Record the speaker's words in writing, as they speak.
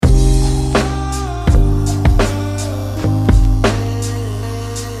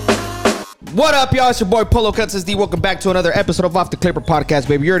What up, y'all? It's your boy Polo Cuts SD. Welcome back to another episode of Off the Clipper Podcast,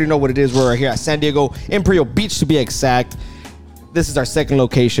 baby. You already know what it is. We're right here at San Diego, Imperial Beach to be exact. This is our second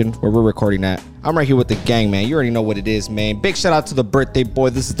location where we're recording at. I'm right here with the gang, man. You already know what it is, man. Big shout out to the birthday boy.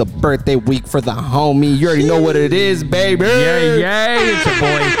 This is the birthday week for the homie. You already know what it is, baby. Yeah, it's your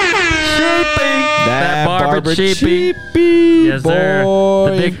boy Sheepy. That barber Sheepy. Yes, boy. sir.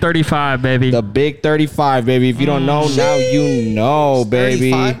 The big 35, baby. The big 35, baby. If you don't know, now you know,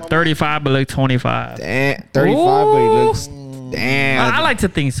 baby. 35, but look 25. Damn, 35, but he looks... Damn. I like to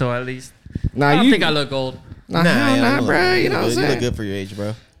think so, at least. Nah, I don't think I look old. Nah, bro. You know what I'm saying? You look good for your age,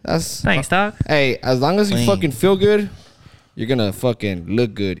 bro. Thanks, dog. Hey, as long as you fucking feel good, you're gonna fucking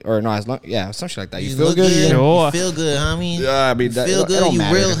look good. Or no, as long, yeah, some shit like that. You feel good? Sure. You feel good, homie. Yeah, I mean, you feel good. You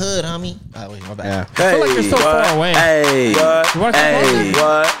matter. real hood, homie. Oh, wait, my bad. Yeah. I feel like you're so far away. Hey, what? You want Hey, some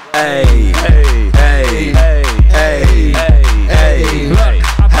what? Hey, hey, Look,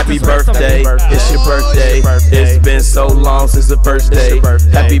 Happy birthday, it's your birthday. It's been so long since the first day.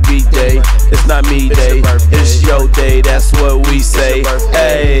 Happy B-Day, it's not me day. It's your day, that's what we say.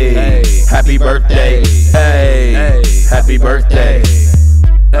 Hey, happy birthday. Hey, happy birthday.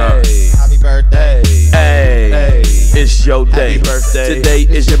 Happy birthday. Hey, it's your day. Today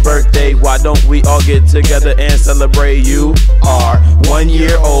is your birthday. Why don't we all get together and celebrate? You are 1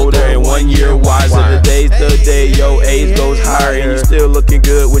 year older and 1 year wiser. Today's the day your age goes higher, and you still looking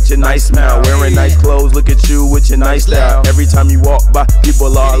good with your nice smile. Wearing nice clothes, look at you with your nice style. Every time you walk by,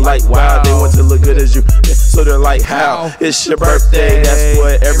 people are like, wow, they want to look good as you. So they're like, how? It's your birthday. That's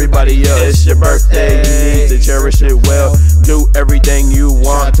what everybody else. It's your birthday. You need to cherish it well. Do everything you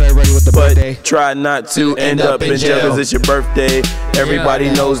want, but try not to end up in jail, cause it's your birthday. Everybody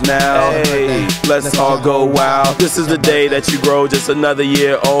knows now. Hey, let's all go wild. This is the day that you grow, just another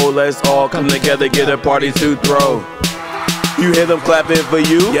year old. Let's all come together, get a party to throw. You hear them clapping for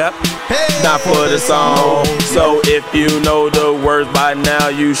you? Yep. Not for the song. So if you know the words by now,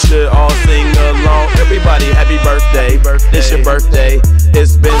 you should all sing along. Everybody, happy birthday. It's your birthday.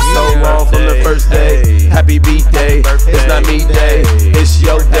 It's been so long from the first day. Happy B-Day. It's not me day. It's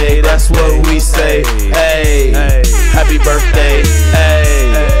your day. That's what we say. Hey, happy birthday.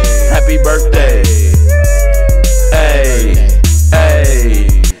 Hey, happy birthday. Hey.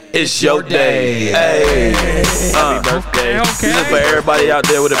 It's your day. Hey, happy birthday. This is for everybody out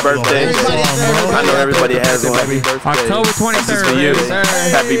there with a birthday. I know everybody has one. Happy birthday. October 23rd. This is for you.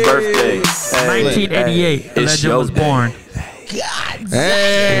 Happy birthday. 1988. The legend was born.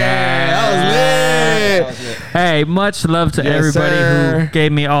 Hey, that was lit. Hey, much love to everybody who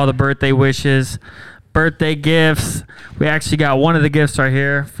gave me all the birthday wishes, birthday gifts. We actually got one of the gifts right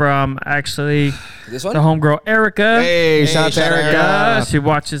here from This one? the homegirl Erica. Hey, shout out to Erica. She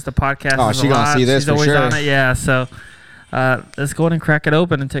watches the podcast. Oh, she gonna see this She's for always sure. on it. Yeah, so let's go ahead and crack it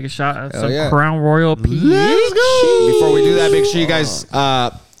open and take a shot of some yeah. Crown Royal Peach. Before we do that, make sure you guys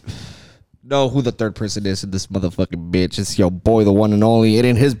know who the third person is in this motherfucking bitch. It's your boy, the one and only. It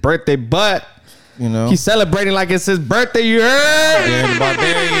ain't his birthday, but You know, he's celebrating like it's his birthday. You heard? Darren the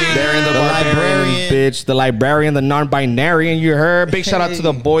Barbarian. Darren the librarian. bitch. The librarian, the non-binarian. You heard? Big shout out to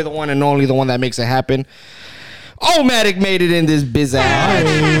the boy, the one and only, the one that makes it happen. Omatic made it in this biz ass.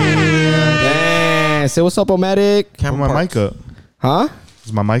 Damn. Say what's up, Omatic. Put my mic up. Huh?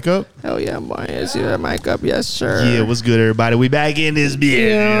 Is my mic up? Hell yeah, boy. Yes, you have mic up. Yes, sir. Yeah, what's good, everybody? We back in this bitch. You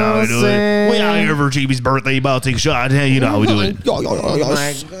know how we do it. We out here for Chibi's birthday. About to take a shot. You know how we do it. Oh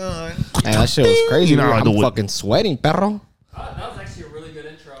my God. Man, that shit was crazy. You know how I I'm do it. fucking sweating, perro. That was actually a really good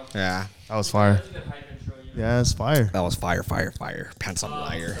intro. Yeah. That was fire. That's a good hype intro. Yeah, it's fire. That was fire. Pants on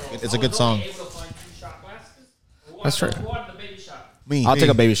liar. It's a good song. That's true. Me. I'll take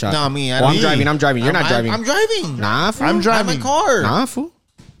a baby shot. Nah, me. Well, I'm driving. You're not driving. I'm driving. Nah, fool. I'm I have driving. my car. Nah, fool.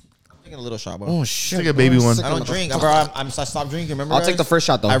 I'm taking a little shot, bro. Oh, shit. Take a baby one. I don't drink, bro. I stopped drinking. Remember? I'll take the first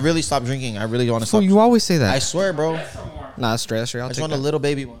shot, though. I really stopped drinking. I really want to Fool, stop. you always say that. I swear, bro. I Nah, stress. I'll just take want a that. little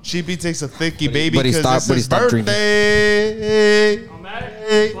baby one. Chibi takes a thickie, baby, but he because stopped- it's but he his stopped drinking. birthday.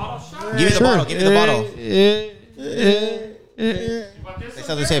 Give me the bottle. Give me the bottle. They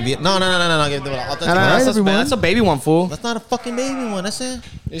said they say no. Give me the bottle. I'll take Nah, it. that's a baby one, fool. That's not a fucking baby one. That's it.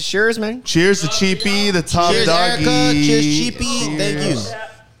 It's yours, man. Cheers to Cheapy, the top Cheers, doggy. Erica. Cheers, Cheapy. Thank you.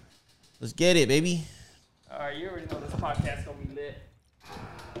 Let's get it, baby. All right, you already know this podcast gonna be lit.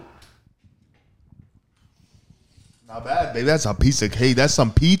 Not bad, baby. That's a piece of cake. That's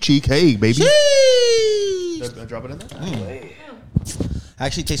some peachy cake, baby. Sheesh. Drop it in there.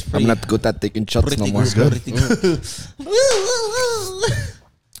 Actually tastes I'm pretty. not good at taking shots no Pretty more. good.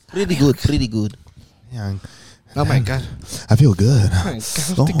 Pretty good. Pretty good. Yeah, Oh, my God. I feel good.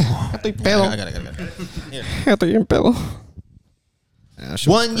 Estoy pedo. I got it. Estoy bien pedo.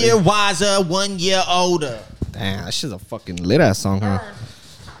 1 year wiser, 1 year older. Damn, that shit's a fucking lit ass song, huh?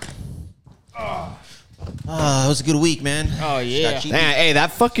 It was a good week, man. Oh, yeah. Damn, hey,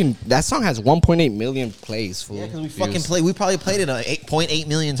 that song has 1.8 million plays, fool. Yeah, because we fucking played. We probably played it 8.8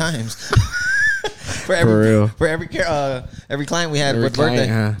 million times. For real. every client we had Every with birthday.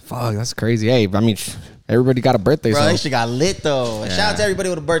 client, fuck, that's crazy. Hey, I mean, everybody got a birthday, Bro, so. that shit got lit though. Shout out to everybody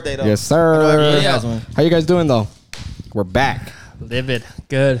with a birthday though. Yes, I know everybody sir. has one. How you guys doing though? We're back, Livid.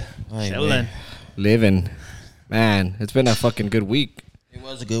 Good. Hey, Chilling. man. living. Man, it's been a fucking good week. It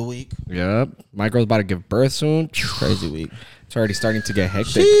was a good week. Yep, my girl's about to give birth soon. Crazy week. It's already starting to get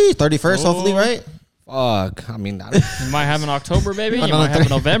hectic. Sheesh, 31st, hopefully, right? Fuck, I mean, I don't, You might have an October baby. You no, might have a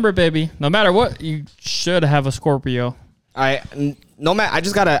November baby. No matter what, you should have a Scorpio. no man. I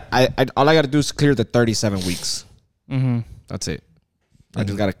just gotta. All I gotta do is clear the 37 weeks. Mm-hmm. That's it. I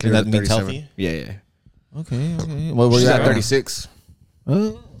just gotta clear that the means 37. healthy? Yeah. Okay. What were She's you at at 36.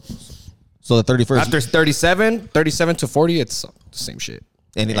 So the 31st. After 37 to 40, it's the same shit.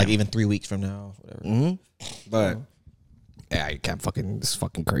 and like even 3 weeks from now, whatever. But yeah, you can't fucking. It's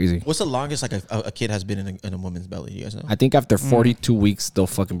fucking crazy. What's the longest like a kid has been in a woman's belly? You guys know? I think after 42 weeks, they'll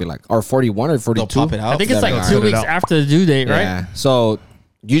fucking be like, or 41 or 42. They'll pop it out. I think it's like Yeah. 2 Cut it weeks out. after the due date, right? Yeah. So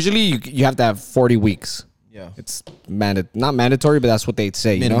usually you have to have 40 weeks. Yeah. It's not mandatory, but that's what they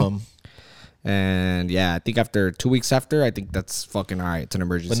say. You know. Minimum. And yeah, I think after 2 weeks after, I think that's fucking all right. It's an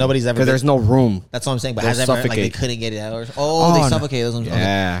emergency. But nobody's ever because there's been- no room. That's what I'm saying. But They'll has ever like they suffocate. couldn't get it out? They no. suffocated. That's what I'm saying.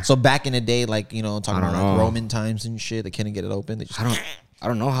 Yeah. Okay. So back in the day, like talking I about don't like know. Roman times and shit, they couldn't get it open. They just I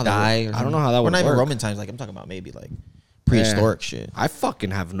don't know how die. that. I don't know how that Or would not even work. Roman times. Like I'm talking about maybe like prehistoric shit. I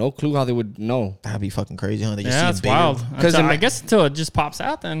fucking have no clue how they would know. That'd be fucking crazy, huh? They just Yeah, see it's it bigger. wild. 'Cause I it- guess until it just pops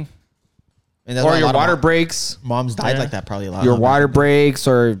out, then. And that's why Or a your lot of water breaks. moms died Yeah. like that probably a lot. Your huh? water breaks,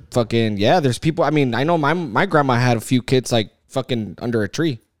 or fucking there's people. I mean, I know my grandma had a few kids like fucking under a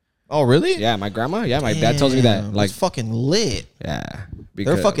tree. Oh really? Yeah, my grandma. Yeah, my dad tells me that. Damn, Like, it's fucking lit. yeah,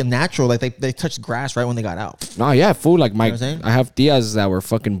 They're fucking natural. Like they touched grass right when they got out. No, yeah, fool. Like know what I'm saying? I have tias that were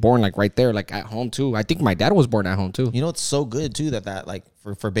fucking born like right there, like at home too. I think my dad was born at home too. You know, it's so good too that like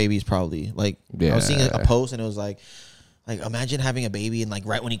for babies probably like I was seeing Yeah. a post and it was like imagine having a baby and like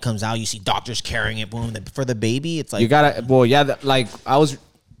right when he comes out you see doctors carrying it. Boom. For the baby, it's like You gotta. Well, yeah. Like I was.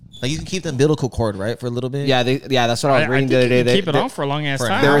 like you can keep the umbilical cord right for a little bit. Yeah, that's what I was I reading think the you other can day. keep it on for a long ass for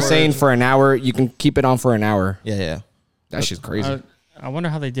an time. They were hour. saying for an hour you can keep it on for an hour. yeah. That shit's crazy. I wonder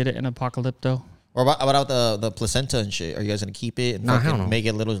how they did it in Apocalypto. Or about the placenta and shit? Are you guys gonna keep it and Nah, hell fucking no. make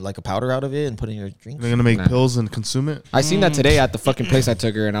it little like a powder out of it and put it in your drinks? They're gonna make pills and consume it. I seen that today at the fucking place I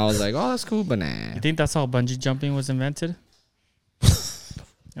took her, and I was like, "Oh, that's cool," but nah. You think that's how bungee jumping was invented?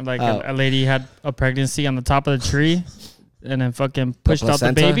 And like Oh. a lady had a pregnancy on the top of the tree, and then fucking pushed out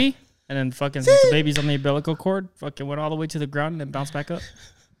the placenta? baby, and then fucking since the baby's on the umbilical cord, fucking went all the way to the ground and then bounced back up.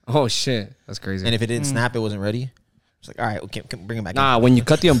 Oh shit, that's crazy. And if it didn't snap, it wasn't ready. It's like all right, okay, bring it back. Nah, when you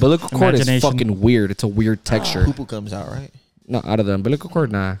cut the umbilical cord, it's Imagination. fucking weird. It's a weird texture. Poo poo comes out right. No, out of the umbilical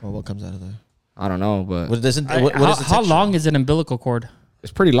cord, nah. Well, what comes out of there? I don't know, but What doesn't? I- What is the how texture? long is an umbilical cord?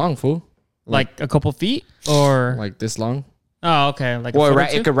 it's pretty long, fool. Like a couple feet, or Like this long. oh, okay, like Well, a foot or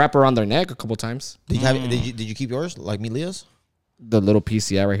it two? could wrap around their neck a couple times. Did you have? Did you keep yours like me, Leah's? The little piece,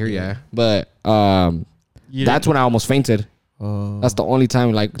 yeah, right here, yeah. But You that's didn't- when I almost fainted. That's the only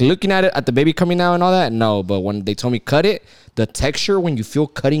time, like looking at it at the baby coming out and all that. No, but when they told me cut it, the texture when you feel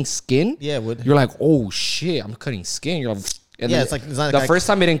cutting skin, Yeah, it would. you're like, oh shit, I'm cutting skin. You're like, and Yeah, then it's like- it's not the like- first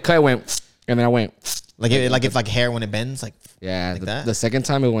time it didn't cut, it went, and then I went, Like if hair when it bends, like yeah. Like the, that? the second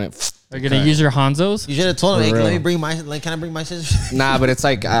time it went, Are you gonna use your Hanzos? you should have told him. Hey, For let real. me bring my. Like, can I bring my scissors? nah, but it's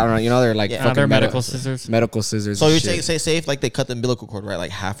like I don't know, you know, they're like Yeah. fucking They're medical scissors. medical scissors. So and you're shit. saying, say if like they cut the umbilical cord right like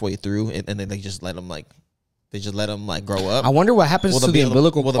halfway through, and then they just let them like, grow up. I wonder what happens Will to the the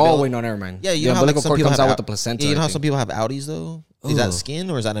umbilical- umbilical. will the Oh umbilical- wait, no, never mind. Yeah, you the know how like umbilical some cord people comes have out out with the placenta. Yeah, you know I how think. some people have Audis though. Is that Ugh. skin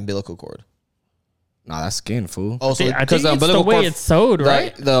or is that umbilical cord? Nah, that's skin, fool. Oh, so I think Because it's the way it's sewed,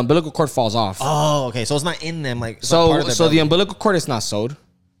 right? The umbilical cord falls off. oh, okay. So it's not in them. Like it's not part So of their so the belly. umbilical cord is not sewed.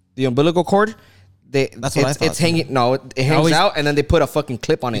 The umbilical cord, That's what I thought, it's hanging. No, it hangs always- out, and then they put a fucking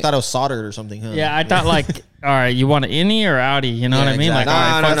clip on I it. thought it was soldered or something. Huh? Yeah, I thought like, all right, you want an innie or outie? You know Yeah, what I mean? Like, exactly.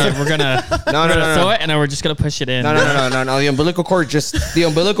 all right, No, fuck no, it, we're gonna No, we're no, gonna no, sew no. it, and then we're just gonna push it in. No. The umbilical cord the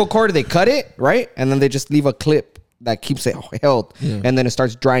umbilical cord. They cut it right, and then they just leave a clip that keeps it held, and then it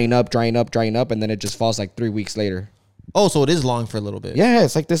starts drying up, and then it just falls like 3 weeks later. Oh, so it is long for a little bit. Yeah,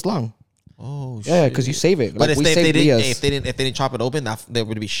 it's like this long. Oh, Yeah, shit. because you save it. But Like, if we they, saved Leah's. if they didn't chop it open, there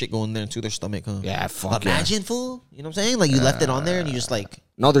would be shit going there into their stomach, huh? Yeah, fuck yeah. Imagine, fool. You know what I'm saying? Like you left it on there and you just like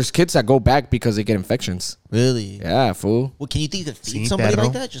No, there's kids that go back because they get infections. really. Yeah, fool. Well, can you think to feed Sí, somebody perro.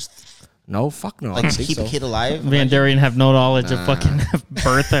 like that? Just No, fuck no. I Like don't to think keep so. a kid alive. Me and Darian have no knowledge of fucking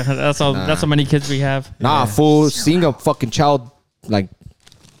birth. That's how many kids we have. Nah, fool. Seeing a fucking child like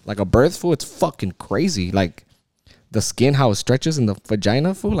a birth, fool, it's fucking crazy. Like the skin, how it stretches in the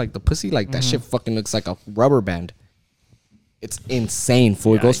vagina, fool, like the pussy, like that shit fucking looks like a rubber band. It's insane,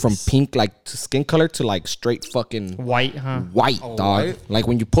 fool. It goes from pink like to skin color to like straight fucking White, huh? white, dog. Like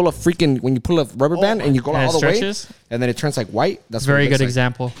when you pull a rubber band and you go And it all the way, stretches? and then it turns like white. That's Very what it good looks like.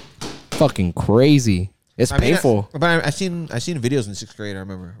 example. Fucking crazy. It's painful. I've seen videos in 6th grade. I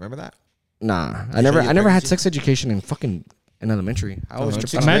remember that. Nah, I show never you had pregnancy? sex education in elementary. I always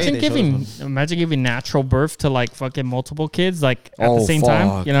tripped out. Imagine Imagine giving natural birth to like fucking multiple kids like at the Oh, same time.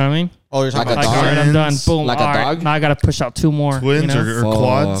 fuck. You know what I mean? Oh, you're talking Like a about Like, all right, I'm done. Boom. Like a all right, dog? now I gotta push out 2 more. Twins you know? or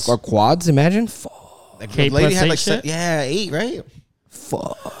quads. Or quads, imagine. like, K the lady plus had eight like shit? 8, right?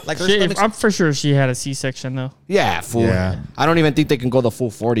 Fuck. Like her She, stomach's- I'm for sure she had a C-section though. Yeah, fool. Yeah. I don't even think they can go the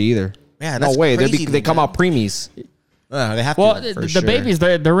full 40 either. Yeah, No that's way. crazy They to come me, out preemies. they have Well, to. the sure. babies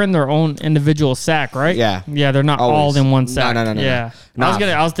they're in their own individual sack, right? Yeah. Yeah, they're not Always. all in one No, sack. no. Yeah. Nah.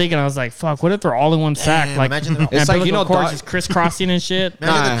 I was thinking, I was like, fuck, what if they're all in one sack? Damn, Like, imagine they're all- It's like, you know, cords dog- just crisscrossing and shit.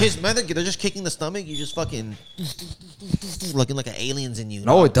 Imagine Nah. the kids, man, they're just kicking the stomach. You just fucking looking like an aliens in you.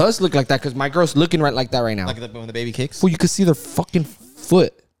 No, dog. it does look like that because my girl's looking right like that right now. Like when the baby kicks. Fool, you can see their fucking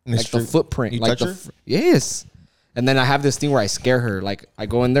foot. In the Like the street. footprint. You like touch the her? yes. And then I have this thing where I scare her. Like I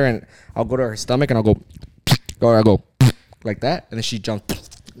go in there and I'll go to her stomach and I'll go like that. And then she jumps.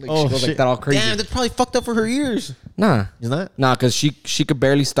 Like, Oh, she goes shit. like that all crazy. Damn, that's probably fucked up for her ears. Nah. Is that? Nah, because she could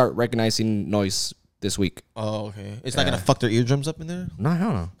barely start recognizing noise this week. Oh, okay. It's not gonna fuck their eardrums up in there. Nah,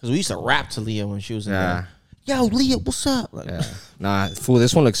 hell no. Because we used to rap to Leah when she was in Yeah. there. Yo, Leah, what's up? Like, Yeah. Nah, fool,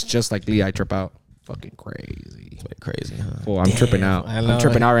 this one looks just like Lee. I trip out. Fucking crazy. crazy, huh? Fool, I'm tripping out. I know. I'm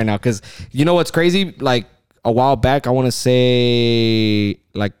tripping out right now. Because you know what's crazy? Like a while back, I want to say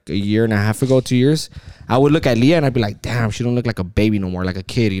like a year and a half ago, 2 years, I would look at Leah and I'd be like, damn, she don't look like a baby no more. Like a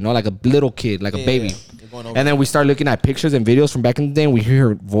kid, you know, like a little kid, like a baby. Yeah. You're going over And then we start looking at pictures and videos from back in the day and we hear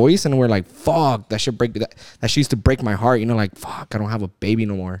her voice and we're like, fuck, that should break that she used to break my heart, you know, like, fuck, I don't have a baby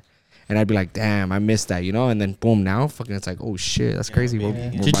no more. And I'd be like, damn, I missed that, you know? And then boom, now fucking it's like, oh shit, that's crazy. We're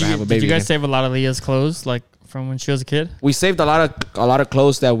about to have a baby Did you guys again. save a lot of Leah's clothes like from when she was a kid? We saved a lot of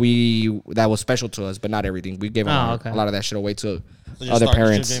clothes that was special to us, but not everything. We gave a lot of that shit away to other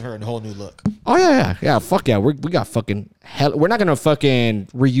parents. Gave her a whole new look. Oh yeah. Fuck yeah. We got fucking hell. We're not gonna fucking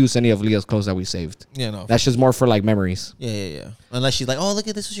reuse any of Leah's clothes that we saved. Yeah, no. That's just more for like memories. Yeah. Unless she's like, oh, look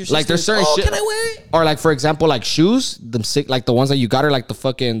at this was your Like there's sister's. certain shit. Can I wear it? Or like for example, like shoes, like the ones that you got her, like the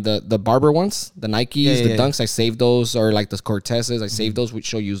fucking the Barber ones, the Nikes, Yeah, the yeah. Dunks. I saved those, or like the Cortezes. I saved those.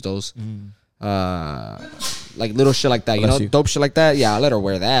 She'll use those. Like little shit like that, you know, Bless you. dope shit like that. Yeah, I'll let her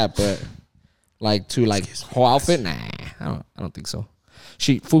wear that, but like to like whole outfit, nah, I don't think so.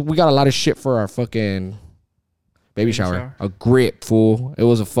 We got a lot of shit for our fucking baby shower. A grip, fool. It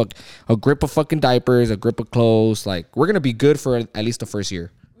was a grip of fucking diapers, a grip of clothes. Like we're gonna be good for at least the first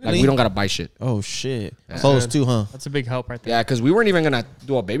year. Like we don't gotta buy shit. Oh shit. Clothes too, huh? That's a big help right there. Yeah, because we weren't even gonna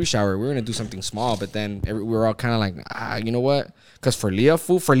do a baby shower. We were gonna do something small, but then we were all kind of like, you know what? Because for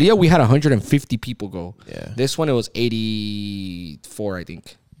Leah, we had 150 people go. Yeah. This one it was 84, I think.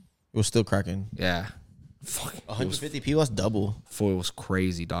 It was still cracking. Yeah. Fuck. 150 people. That's double. It was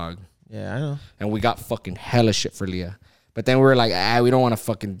crazy, dog. Yeah, I know. And we got fucking hella shit for Leah. But then we were like, we don't want to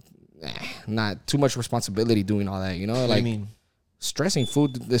fucking, not too much responsibility doing all that, you know? What do Like you mean? stressing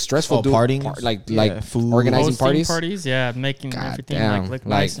food, the stressful Oh, doing partying? like food. organizing Hosting parties. yeah, making God everything damn. look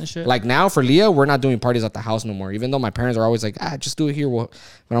nice and shit. Like now for Leah, we're not doing parties at the house no more. Even though my parents are always like, just do it here. But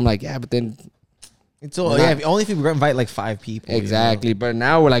I'm like, but then It's all, yeah, only if you invite like 5 people. exactly. You know? But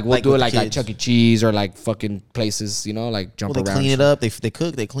now we're like, we'll Like do it with like the at kids. Chuck E. Cheese or like fucking places, you know, like jump Well, they around. clean it up. They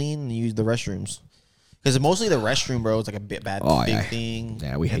cook. They clean and use the restrooms. Because mostly the restroom, bro, it's like a bit bad big thing.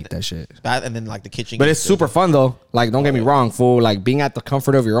 Yeah, we hate that shit. Bad, and then like the kitchen. But gets it's super fun though. Like, don't get me wrong, fool. Like being at the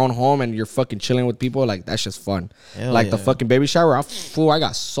comfort of your own home and you're fucking chilling with people, like that's just fun. Hell Like the yeah. fucking baby shower, I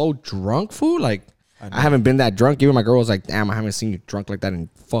got so drunk, fool. Like I haven't been that drunk. Even my girl was like, damn, I haven't seen you drunk like that in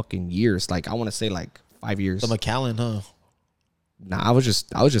fucking years. Like I want to say like 5 years. The McAllen, huh? Nah, I was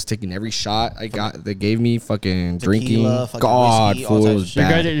just taking every shot I got. They gave me fucking drinking. Tequila, fucking God, whiskey, all fool, it types was of shit.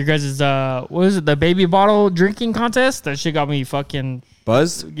 bad. Your guys' what is it? The baby bottle drinking contest? That shit got me fucking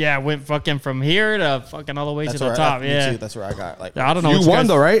Buzz. yeah. Went fucking from here to fucking all the way That's to the where top. me Yeah, too. That's where I got like. I don't know. You what won guys-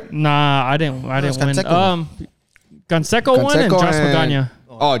 though, right? Nah, I didn't. I it's didn't win. Canseco. Canseco won and Canseco Josh and- Magana.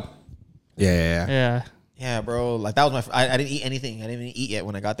 Oh, yeah. Yeah. Yeah, bro. Like that was my. I didn't eat anything. I didn't even eat yet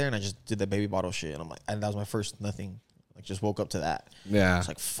when I got there, and I just did the baby bottle shit. And I'm like, and that was my first nothing. Like just woke up to that. Yeah. It's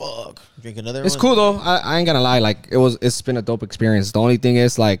like fuck. Drink another. It's one. cool though. I ain't gonna lie. Like it's been a dope experience. The only thing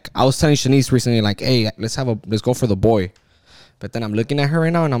is like I was telling Shanice recently, like, hey, let's go for the boy. But then I'm looking at her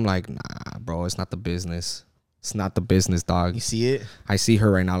right now and I'm like, nah, bro, it's not the business. It's not the business, dog. You see it? I see her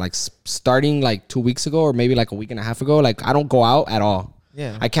right now, like starting like 2 weeks ago or maybe like a week and a half ago. Like I don't go out at all.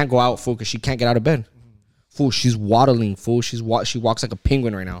 Yeah. I can't go out, fool, because she can't get out of bed. Fool, she's waddling, fool. She walks like a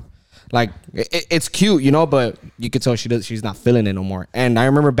penguin right now. Like it's cute, you know, but you can tell she's not feeling it no more. And I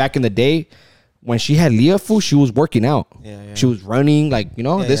remember back in the day when she had Leah, fool, she was working out. Yeah. She was running, like, you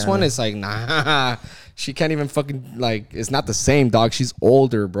know. Yeah, this yeah. one is like, nah. She can't even fucking, like, it's not the same, dog. She's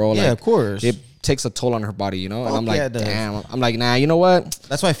older, bro. Yeah, like, of course. It takes a toll on her body, you know. And I'm Fuck yeah, like, it does. damn. I'm like, nah, you know what?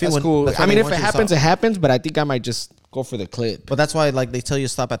 That's why I feel That's when, cool. that's why I mean, they if want it you to happens, stop. it happens. But I think I might just go for the clip. But that's why like they tell you to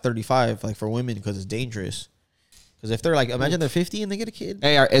stop at 35, like for women, because it's dangerous. Because if they're like, imagine they're 50 and they get a kid.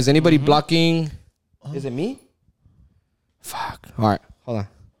 Hey, is anybody blocking? Is it me? Fuck. All right, hold on.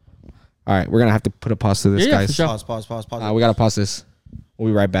 All right, we're gonna have to put a pause to this, Yeah, guys. for sure. Pause. We gotta pause this. We'll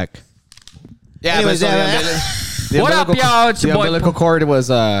be right back. Yeah, Anyways, but so yeah, the What up, umbilical- y'all? It's your the boy umbilical cord was,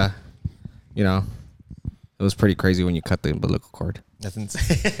 you know, it was pretty crazy when you cut the umbilical cord. That's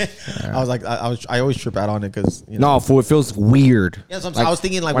insane. I was like, I always trip out on it because you know. No, fool, it feels weird. Yeah, so I was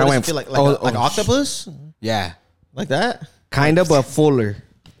thinking like, when what I does it went, feel like? Like an octopus, Yeah, like that. kinda, but fuller.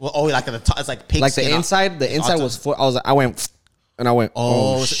 Well, oh, like at the top, it's like pig Like the skin. inside, the inside was full. I went, Oh,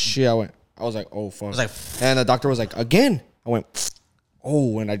 oh was it- shit, I was like, oh fuck. was like, and the doctor was like, again. I went,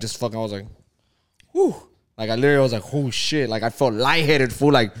 oh, and I just I was like, whew. Like I literally was like, oh shit. Like I felt lightheaded,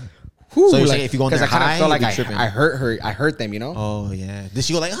 fool. Like, whew. So you're like, saying if you go in 'cause there I kind high, of felt like you'll be I tripping. I hurt them, you know? Oh yeah. Did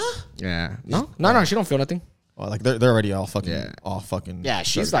she go like, huh? Yeah. No, she don't feel nothing. Oh, like they're already all fucking, Yeah. all fucking. Yeah,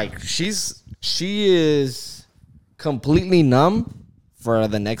 she's like, she is completely numb for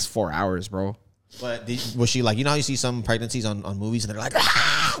the next 4 hours, bro. But was she like, you know how you see some pregnancies on movies and they're like,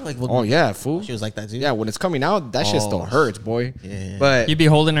 ah! Like, Oh yeah, fool. she was like that too. Yeah, when it's coming out, that shit still Oh, hurts, boy. yeah. But You be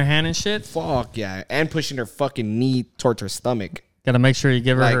holding her hand and shit. fuck yeah, and pushing her fucking knee towards her stomach. Gotta make sure you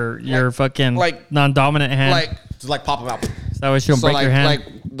give her your fucking non-dominant hand. Like, just like pop them out. so that way she don't so break your hand. like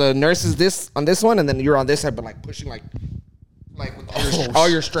the nurse is this on this one, and then you're on this side, but like pushing like with all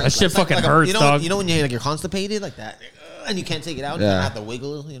your strength. that shit Like, fucking Like hurts, you know, dog. You know when you're constipated like that, and you can't take it out. You Yeah. have to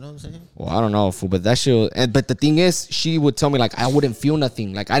wiggle. You know what I'm saying? well, I don't know, fool, but that shit. But the thing is, she would tell me like I wouldn't feel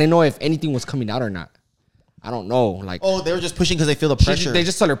nothing. Like I didn't know if anything was coming out or not. I don't know. Like Oh, they were just pushing because they feel the she- pressure. they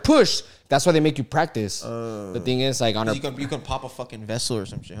just tell her push. That's why they make you practice. The thing is, like on her, you can pop a fucking vessel or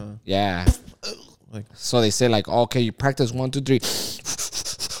some shit, huh? yeah. Like- So they say like, okay, you practice 1, 2, 3,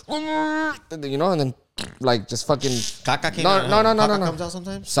 you know, and then like just fucking. Caca came No, out, no, huh? no, no, Caca no, no. comes out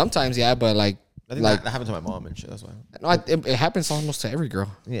sometimes. Sometimes, yeah, but like, I think that happened to my mom and shit. That's why. no, it happens almost to every girl.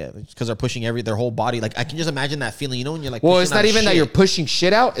 Yeah, because they're pushing their whole body. Like I can just imagine that feeling. You know when you're like, Well, pushing it's not out even that shit. you're pushing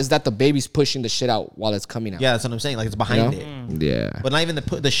shit out; is that the baby's pushing the shit out while it's coming out. Yeah, that's what I'm saying. Like it's you behind know? it. Yeah. But not even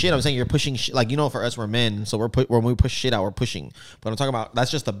the shit. I'm saying you're pushing shit. Like, you know, for us, we're men. So when we push shit out, we're pushing. But I'm talking about,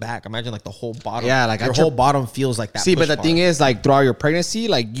 that's just the back. Imagine like the whole bottom. Yeah, like your whole bottom feels like that. See, but push the thing part. is, like throughout your pregnancy,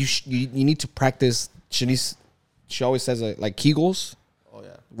 like you need to practice. She always says like Kegels, Oh,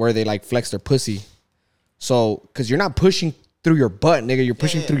 yeah. where they like flex their pussy. So, because you're not pushing through your butt, nigga, you're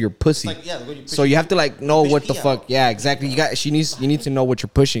pushing yeah. through your pussy. It's like, yeah, when you push- so you have to like know push what the pee fuck. out. Yeah, exactly. You need to know what you're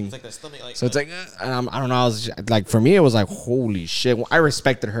pushing. It's like the stomach. Like, So it's like, I don't know. I was just, like, for me, it was like, holy shit. I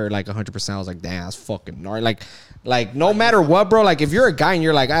respected her like 100%. I was like, damn, that's fucking gnarly. Like no matter what, bro. Like if you're a guy and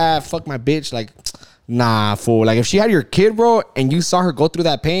you're like, fuck my bitch. Like, nah, fool. Like if she had your kid, bro, and you saw her go through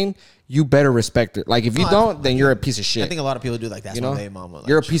that pain, you better respect her. Like if you don't, then you're a piece of shit. I think a lot of people do like that's you know, my baby mama. Like,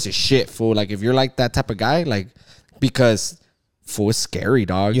 you're a piece of shit, fool. Like if you're like that type of guy, like because fool, it's scary,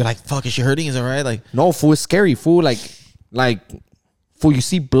 dog. You're like, fuck, is she hurting? Is it right? Like, No, fool, it's scary, fool. Like fool, you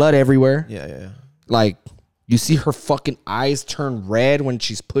see blood everywhere. yeah. Like you see her fucking eyes turn red when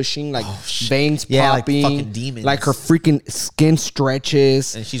she's pushing, like veins Yeah, like popping, fucking demons. like her freaking skin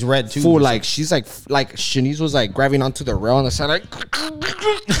stretches, And she's red too. Fool, It's like she's like Shanice was like grabbing onto the rail on the side, like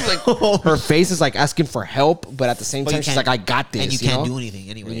her face is like asking for help, but at the same But time you she's can't- like, I got this. and you can't know? do anything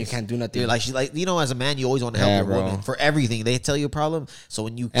anyway. And you can't do nothing. Dude, like she's like, you know, as a man, you always want to help Yeah, your bro. woman for everything. They tell you a problem, so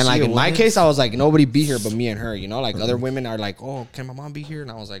when you And see like a in my woman- case, I was like, nobody be here but me and her. You know, like other women are like, oh, can my mom be here?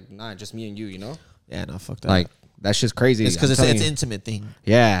 And I was like, nah, just me and you. You know, yeah, no, fuck that. like that's just crazy. it's because I'm it's telling an you. intimate thing.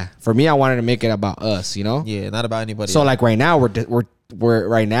 Yeah, for me, I wanted to make it about us. You know. Yeah, not about anybody. So else. like right now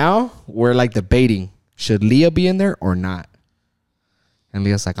we're like debating, should Leah be in there or not? And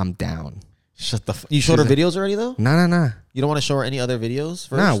Leah's like, I'm down. shut the. You showed her videos already though. Nah. You don't want to show her any other videos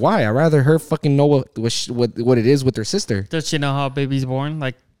first? Nah, why? I'd rather her fucking know what it is with her sister. Does she know how a baby's born?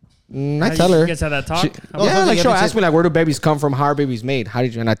 Like, I tell her. You guys had that talk? Yeah, like she'll ask me like, where do babies come from? How are babies made? How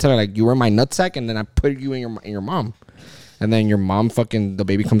did you? And I tell her like, you were in my nutsack, and then I put you in your mom, and then your mom fucking the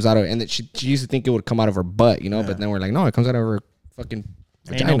baby comes out of, and then she used to think it would come out of her butt, you know, but then we're like, no, it comes out of her fucking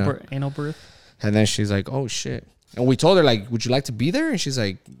vagina. Anal birth. And then she's like, oh shit. And we told her like, would you like to be there? And she's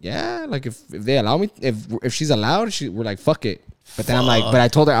like, yeah, like if they allow me, if she's allowed, we're like, fuck it. But then I'm like, but I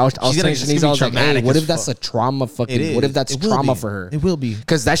told her I was telling Shanice, I was like, hey, what if that's a trauma fucking? What if that's trauma for her? It will be,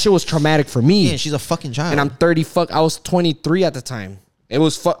 because that shit was traumatic for me. Yeah, she's a fucking child, and I'm 30. I was 23 at the time. It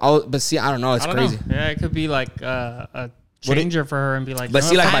was but see, I don't know. It's crazy. Yeah, it could be like a changer for her and be like, but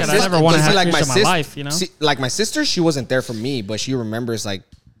see, like my sister, I never want to have like my life, you know. See, like my sister, she wasn't there for me, but she remembers like.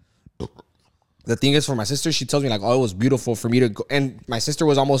 The thing is, for my sister, she tells me like, oh, it was beautiful for me to go. And my sister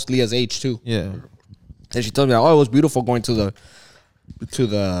was almost Leah's age too. Yeah. And she told me like, oh, it was beautiful going to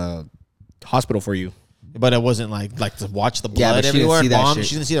the hospital for you. But it wasn't like to watch the blood but she didn't everywhere. see that Mom, shit.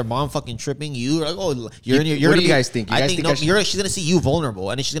 she's gonna see her mom fucking tripping. You like, oh, you're in your. What do you guys think? You guys think she's gonna see you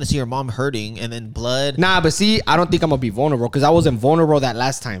vulnerable, and then she's gonna see her mom hurting, and then blood. Nah, but see, I don't think I'm gonna be vulnerable because I wasn't vulnerable that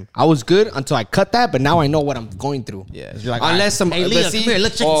last time. I was good until I cut that, but now I know what I'm going through. Yeah, you're like, unless some, hey, Leah, come here,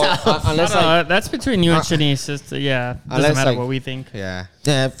 let's check this out. Unless like, that's between you and Shanice. Yeah, doesn't matter what we think. Yeah,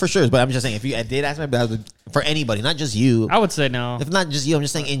 for sure. But I'm just saying, if I did ask my dad, for anybody, not just you, I would say no. If not just you, I'm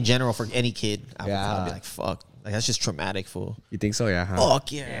just saying in general for any kid, I'd be like, fuck. Like that's just traumatic, fool. You think so? Yeah. Huh?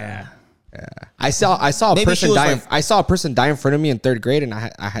 Fuck yeah. Yeah. I saw a person die. I saw a person die in front of me in 3rd grade, and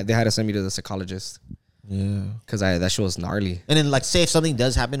they had to send me to the psychologist. Yeah. Because that shit was gnarly. And then like, say if something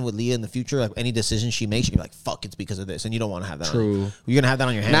does happen with Leah in the future, like any decision she makes, she'd be like, fuck, it's because of this, and you don't want to have that. True. You're gonna have that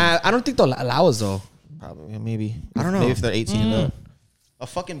on your hands. Nah, I don't think they'll allow us though. Probably, maybe. I don't know. Maybe if they're 18 and up. A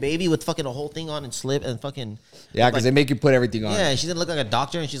fucking baby with fucking a whole thing on and slip and fucking. Yeah, because they make you put everything on. Yeah, she's gonna look like a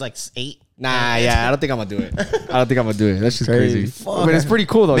doctor and she's like 8. Nah, yeah, I don't think I'm gonna do it. That's just crazy. But it's pretty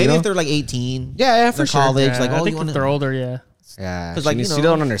cool though. Maybe if they're like 18. Yeah, for sure. College, Yeah, like, I oh, think if they're older, yeah. Yeah, because like she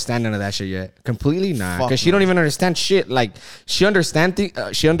don't understand none of that shit yet. Completely, nah. Because she don't even understand shit. Like she understands.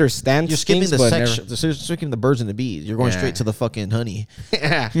 She understands. You're skipping things, the but section. You're skipping the birds and the bees. You're going straight to the fucking honey.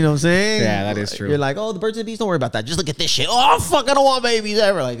 Yeah, you know what I'm saying? Yeah, that is true. You're like, oh, the birds and the bees. Don't worry about that. Just look at this shit. Oh, fuck, I don't want babies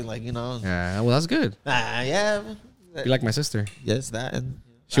ever. Like you know. Yeah, well, that's good. Yeah. You like my sister? Yes, that.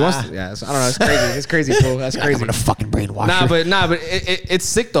 She wants to, yeah. So, I don't know. It's crazy. It's crazy, fool. That's crazy. I'm gonna fucking brainwash Nah, but it's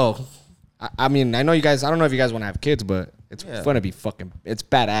sick though. I mean, I know you guys. I don't know if you guys want to have kids, but it's gonna be fucking. It's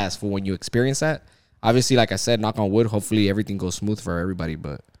badass for when you experience that. Obviously, like I said, knock on wood. Hopefully, everything goes smooth for everybody.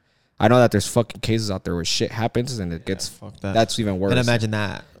 But I know that there's fucking cases out there where shit happens and it gets. That's even worse. And imagine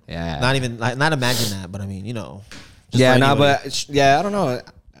that. Yeah. Not imagine that, but I mean, you know. Yeah, but yeah, I don't know.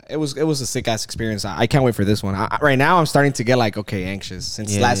 It was a sick ass experience. I can't wait for this one. Right now, I'm starting to get like anxious.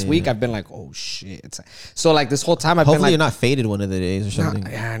 Since last week, I've been like, oh shit. So like this whole time, I've been like, hopefully you're not faded one of the days or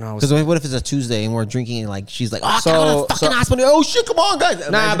something. Yeah, I know. Because what if it's a Tuesday and we're drinking and like she's like, oh, I gotta fucking hospital. Oh shit, come on, guys.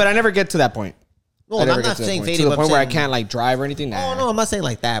 Nah, but I never get to that point. No, I'm not saying faded to the point where I can't like drive or anything. Nah. Oh no, I'm not saying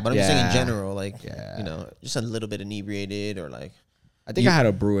like that, but I'm just saying in general, like you know, just a little bit inebriated or like. I think I had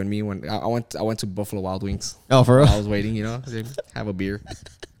a brew in me when I went to Buffalo Wild Wings. Oh, for real? I was waiting, you know, have a beer.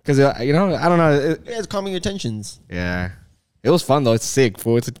 Because, you know, I don't know. It's calming your tensions. Yeah. It was fun, though. It's sick,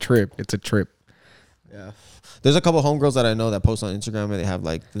 fool. It's a trip. Yeah. There's a couple homegirls that I know that post on Instagram and they have,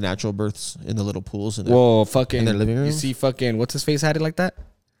 like, the natural births in the little pools. Whoa, fucking. In their living room. You see fucking, what's his face had it like that?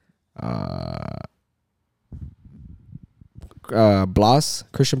 Bloss.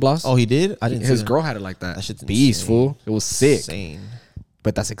 Christian Bloss. Oh, he did? I didn't see His that. girl had it like that. That shit's Beast, insane. fool. It was sick. Insane.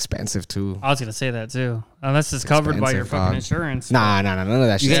 But that's expensive, too. I was gonna say that too, unless it's covered by your fucking insurance. Nah, none of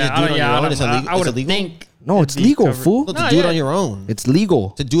that shit. You can't do it on your own. It's illegal. I would It's illegal? think. No, it's legal, fool. No, to do it on your own. It's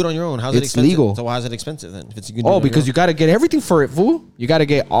legal. To do it on your own. How's it It's expensive? legal. So why is it expensive then? If it's, you can do it on because your you got to get everything for it, fool. You got to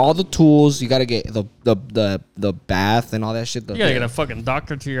get all the tools. You got to get the bath and all that shit. You gotta get a fucking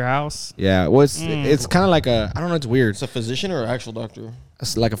doctor to your house. Yeah, well, it's kind of like I don't know. It's weird. It's a physician or an actual doctor?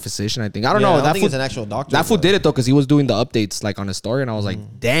 It's like a physician, I think. I don't Yeah, know. I don't That think fool, it's an actual doctor. that fool did it though because he was doing the updates like on his story, and I was like,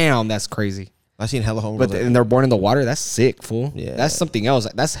 damn, that's crazy. I seen hella homegirls. But and they're born in the water. That's sick, fool. Yeah. That's something else.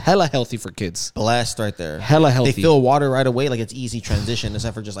 That's hella healthy for kids. blessed right there. Hella healthy. They feel water right away, like it's easy transition,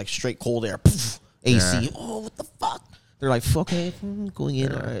 except for just like straight cold air. Poof, AC. Yeah. Oh, what the fuck? They're like, fuck it, going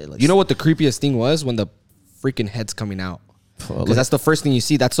in. All right. Like, You know what the creepiest thing was when the freaking head's coming out. Because that's the first thing you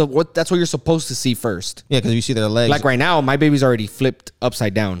see. That's what you're supposed to see first. Yeah, because you see their legs. Like right now, my baby's already flipped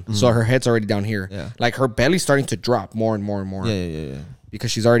upside down, so her head's already down here. Yeah. Like her belly's starting to drop more and more and more. Yeah.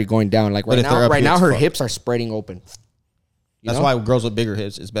 Because she's already going down. Like But if they're right up here, now it's her fucked. hips are spreading open. That's why girls with bigger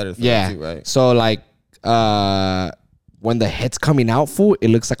hips is better for Yeah. them too, right? So like, when the head's coming out, fool, it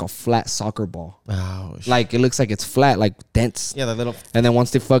looks like a flat soccer ball. Oh, shit. Like it looks like it's flat, like dense. Yeah, the little. And then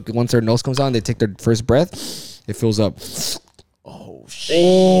once their nose comes on, they take their first breath, it fills up. Oh shit.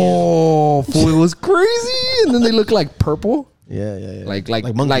 Oh, fool, it was crazy. And then they look like purple, Yeah. like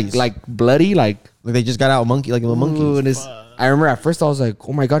monkeys. like bloody, like they just got out monkey, like little ooh, monkeys. and it's, I remember at first I was like,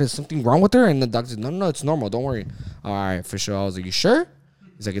 oh my God, is something wrong with her? And the doctor said, no, it's normal. Don't worry. All right, for sure. I was like, you sure?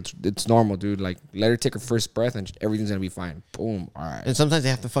 He's like, it's normal, dude. Like, let her take her first breath and everything's going to be fine. Boom. All right. And sometimes they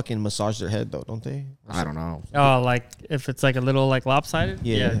have to fucking massage their head though, don't they? I don't know. Oh, like if it's like a little like lopsided.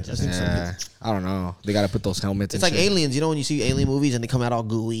 Yeah. Just Yeah, I don't know. They got to put those helmets. It's and like shit. aliens, you know, when you see alien movies and they come out all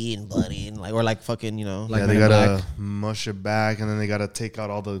gooey and bloody and like, or like fucking, you know, Like yeah, Men they in gotta Black. mush it back, and then they gotta take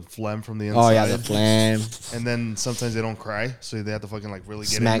out all the phlegm from the inside. Oh yeah, the flame. And then sometimes they don't cry, so they have to fucking like really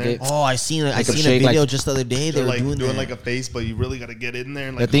get Smack in there. it. oh, I seen Make a them shake video like- just the other day. They They're were like doing that. like a face, but you really gotta get in there.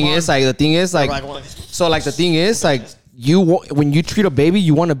 And like, The thing come is, on. the thing is, when you treat a baby,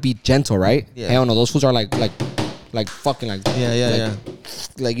 you want to be gentle, right? Yeah. Hell no, those fools are like fucking like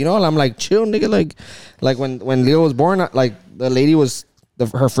like, you know, I'm like, chill, nigga. Like when Leo was born, like the lady was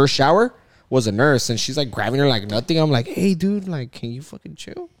her first shower was a nurse, and she's like grabbing her like nothing. I'm like, hey, dude, like, can you fucking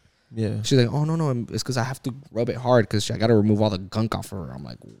chill? Yeah. She's like, oh no, it's because I have to rub it hard because I got to remove all the gunk off of her. I'm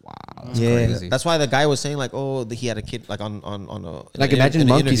like, wow, that's crazy. That's why the guy was saying like, oh, he had a kid like on a like imagine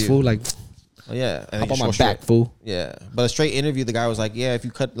monkeys, fool. Like, Oh yeah, and hop then on you my show back, straight- fool. Yeah, but a straight interview, the guy was like, yeah, if you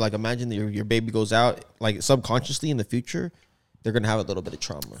cut, like, imagine that your baby goes out, like subconsciously in the future, they're gonna have a little bit of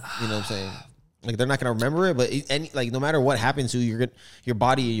trauma. You know what I'm saying? Like they're not gonna remember it, but like no matter what happens to you, your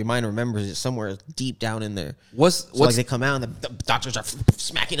body, your mind remembers it somewhere deep down in there. So like they come out and the doctors are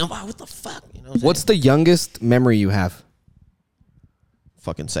smacking them. Oh, what the fuck? You know what I'm What's the youngest memory you have?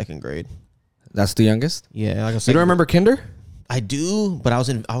 fucking second grade? That's the youngest. Yeah, like I You don't remember kinder? I do, but I was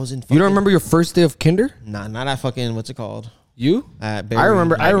in. Fucking, You don't remember your first day of kinder? Nah, not at fucking what's it called? You? At I Berry.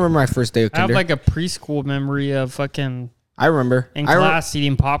 remember my first day of I have kinder. like a preschool memory of fucking I remember. in I, class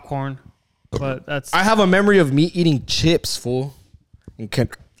eating popcorn, but that's I have a memory of me eating chips, fool. In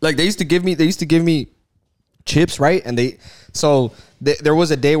kinder. Like they used to give me chips, right? And there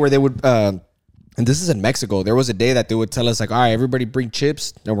was a day where they would and this is in Mexico. There was a day that they would tell us like, all right, everybody bring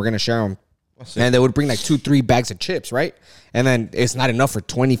chips and we're gonna share them. And they would bring like 2-3 bags of chips, right? And then it's not enough for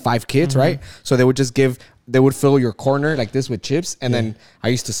 25 kids, right? So they would fill your corner like this with chips, and then I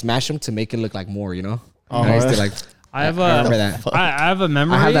used to smash them to make it look like more, you know? And I used to like. I have I remember that. I have a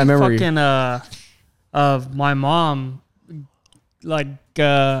memory. I have that memory. Fucking of my mom, like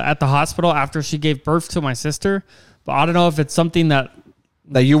at the hospital after she gave birth to my sister. But I don't know if it's something that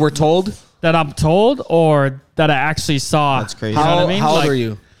You were told. that I'm told or that I actually saw. That's crazy. You know what I mean? How old Like, are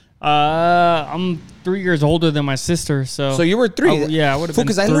you? I'm 3 years older than my sister. So So you were 3. yeah, I would have been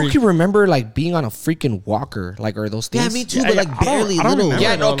Because I 3. low-key remember like being on a freaking walker, like or those things. Yeah, me too, Yeah, but yeah, like I don't- barely I don't little. remember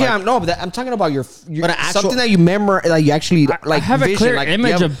Yeah, though, okay, like- I'm talking about your But an actual- something that you remember, like you actually like. I have a vision, clear like, you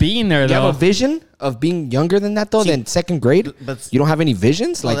image have- of being there, You have though. a vision of being younger than that though, than second grade. but- You don't have any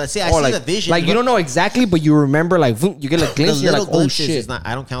visions, Well, like see, I or see like, the vision, Like you but- don't know exactly, but you remember like boom, you get like The glimpse. You're little like, oh glimpses shit. is not.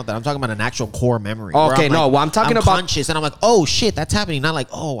 I don't count that. I'm talking about an actual core memory. Oh, where okay, I'm no, like, well, I'm talking about- conscious, and I'm like, oh shit, that's happening. Not like,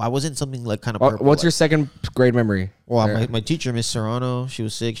 oh, I wasn't something like kind of. Purple, What's your like, second grade memory? Well, my teacher, Miss Serrano, she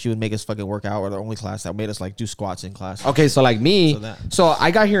was sick. She would make us fucking work out. We're the only class that made us like do squats in class. Okay, so like me, So so, that- I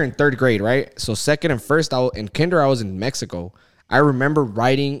got here in 3rd grade, right? So second and first, in kinder, I was in Mexico. I remember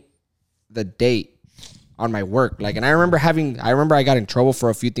writing the date on my work, like, and I remember I got in trouble for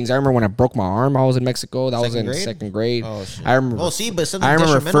a few things. I remember when I broke my arm, I was in Mexico. That was Second in grade? 2nd grade. Oh, shit. I remember. Oh, see, but something I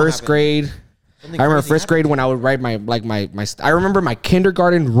remember detrimental 1st happened. grade. Something I remember crazy 1st grade when I would write my. I remember my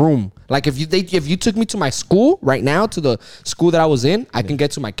kindergarten room. Like if you took me to my school right now to the school that I was in, I can get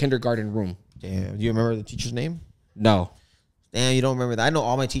to my kindergarten room. Damn, do you remember the teacher's name? No. Damn, you don't remember that. I know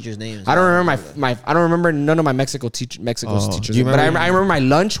all my teachers' names. I don't remember my I don't remember none of my Mexico's Oh, teachers. do you But I remember- remember my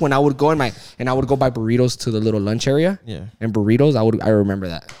lunch when I would go I would go buy burritos to the little lunch area. Yeah. And burritos, I remember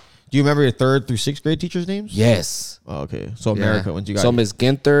that. Do you remember your 3rd through 6th grade teachers' names? Yes. Oh, okay. So America, Yeah. when you got So Miss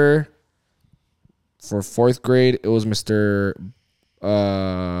Ginther. For 4th grade, it was Mr.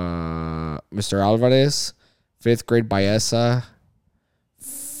 Alvarez. 5th grade, Baeza.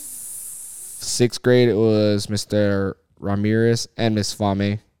 6th grade, it was Mr. Ramirez and Miss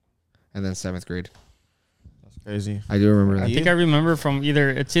Fame. And then 7th grade. crazy. I do remember that. I think I remember from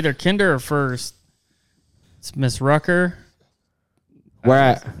either kinder or first. It's Miss Rucker, Where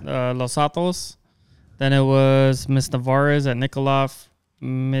at? Los Atos. Then it was Miss Navarez at Nikolov.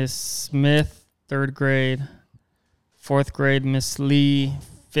 Miss Smith, 3rd grade. 4th grade, Miss Lee.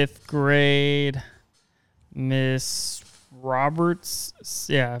 5th grade, Miss Roberts.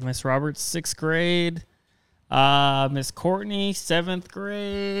 Yeah, Miss Roberts, 6th grade. Miss Courtney, 7th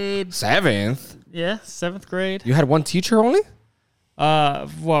grade. 7th? Yeah, 7th grade. You had one teacher only?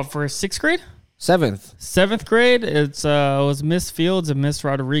 What, for 6th grade? 7th. 7th grade, it was Miss Fields and Miss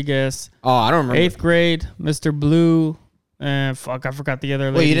Rodriguez. Oh, I don't remember. 8th grade, Mr. Blue. And fuck, I forgot the other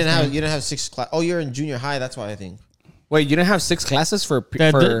lady. Wait, you didn't have 6 class. Oh, you're in junior high. That's why I think. Wait, you didn't have 6 classes for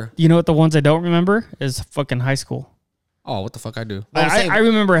You know what the ones I don't remember is fucking high school. Oh, what the fuck I do? I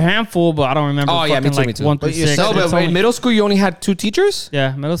remember a handful, but I don't remember. Oh, yeah, me fucking, too, me too. 1 through But you 6. said- No, It's but only- in middle school, you only had 2 teachers?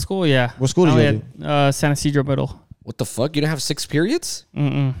 yeah, middle school, yeah. What school did I you only had, San Isidro Middle. What the fuck? You didn't have 6 periods?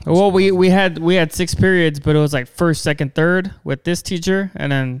 Well, we had 6 periods, but it was like 1st, 2nd, 3rd with this teacher,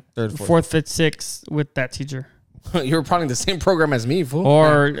 and then 3rd, 4th, 5th, 6th with that teacher, You were probably in the same program as me, fool.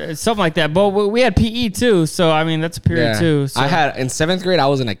 or something like that. But we had PE too, so I mean that's a period Yeah. too. So. I had, in 7th grade, I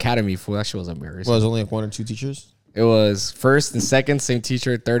was in academy, fool. That shit was embarrassing. Well, it was only like 1 or 2 teachers. It was 1st and 2nd, same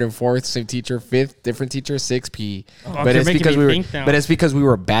teacher. 3rd and 4th, same teacher. 5th, different teacher. 6 PE. But you're it's making because me we were. think now. But it's because we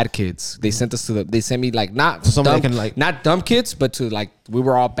were bad kids. They sent us to the. They sent me like not somebody dumb, can, like- not dumb kids, but to like we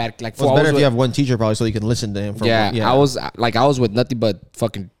were all bad. Like Well, fool, it's I better was if with- you have one teacher probably so you can listen to him. I was with nothing but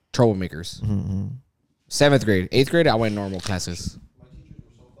fucking troublemakers. 7th grade, 8th grade, I went normal classes.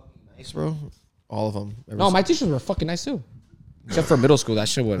 nice, bro. All of them. No, my teachers were fucking nice too. Except for middle school, that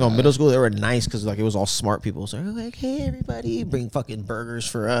shit was. No, middle school they were nice because like it was all smart people. So they're like, hey everybody, bring fucking burgers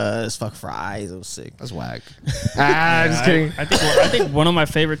for us, fuck fries. It was sick. That's whack. Just kidding. I think one of my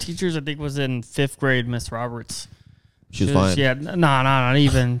favorite teachers was in 5th grade, Miss Roberts. She was fine. Yeah, not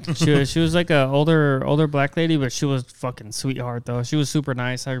even. She was like a older black lady, but she was fucking sweetheart though. She was super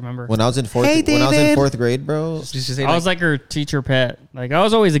nice. I remember. When I was in fourth grade, bro. Did you say I was like her teacher pet. Like I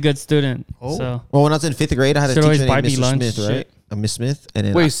was always a good student. So Well, when I was in 5th grade, I had a She'd always teacher buy named me Mr. lunch, Smith, right? shit. A Miss Smith, and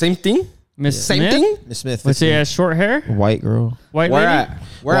then wait, same thing? Miss Same Smith? thing? Miss Smith. Was she has short hair? White girl. White Where lady? at?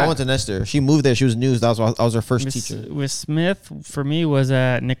 Where Well, I at? went to Nestor. She moved there. She was new. I was her first teacher. Miss Smith for me was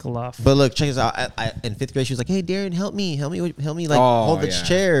at Nikoloff. But look, check this out. In 5th grade, she was like, "Hey, Darren, help me, like Oh, hold this yeah.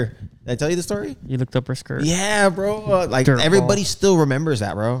 chair." Did I tell you the story? You looked up her skirt. Yeah, bro. Like Dirt everybody ball. still remembers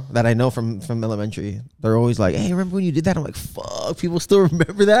that, bro. That I know from elementary. They're always like, "Hey, remember when you did that?" I'm like, "Fuck, people still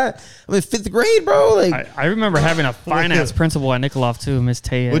remember that." I'm in 5th grade, bro. Like, I remember having a finance principal at Nikoloff too, Miss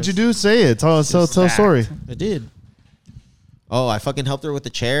Tayez. What'd you do? Say it. Tell a story. I did. Oh, I fucking helped her with the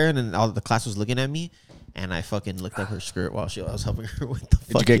chair, and then all the class was looking at me, and I fucking looked up her skirt while I was helping her with the.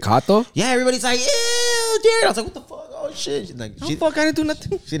 Did you get caught though? Yeah, everybody's like, "Ew, Darren." I was like, "What the fuck? Oh shit!" She's like, she, Fuck, I didn't do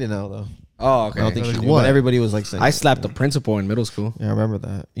nothing. she didn't know though. Oh, okay. I don't think she Like knew. what? But everybody was like saying, I slapped the principal in middle school. Yeah, I remember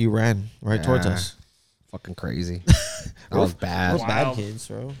that. You ran right towards Yeah. us. Fucking crazy. That was bad. Those bad Wild. kids,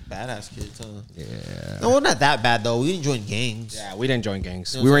 bro. Badass kids, huh? Yeah. No, well, not that bad though. We didn't join gangs. Yeah, we didn't join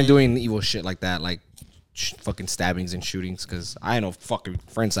gangs. You know We what weren't I'm doing evil shit like that, like fucking stabbings and shootings. Because I had no fucking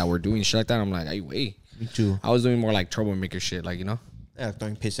friends that were doing shit like that. I'm like, hey, wait. Me too. I was doing more like troublemaker shit, like, you know? Yeah,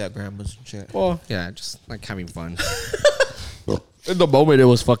 throwing piss at grandmas and shit. Well, yeah, just like having fun. In the moment, it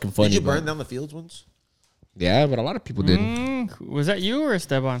was fucking funny. Did you but- burn down the fields once? Yeah, but a lot of people didn't. Was that you or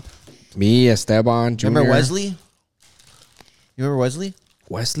Esteban? Me, Esteban, Junior. Remember Wesley? You remember Wesley?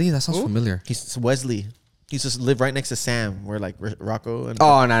 Wesley? That sounds familiar. He's Wesley. He used to live right next to Sam, where like Rocco and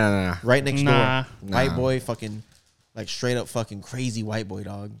Oh, no. right next Nah. door. White boy, fucking like straight up fucking crazy white boy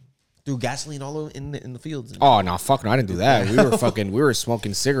dog. Threw gasoline all over in the fields. Oh, no, fuck no, I didn't do that. We were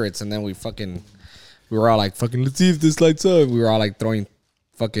smoking cigarettes and then we were all like, fucking, let's see if this lights up. We were all like throwing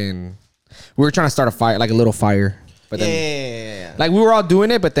fucking, we were trying to start a fire, like a little fire. But then, Yeah. like we were all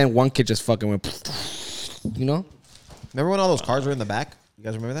doing it, but then one kid just fucking went, you know? Remember when all those cars were in the back? You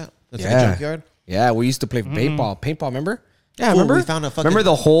guys remember that? That's like Yeah. a junkyard. Yeah, we used to play paintball, remember? Yeah, Fool, remember? we found a fucking- remember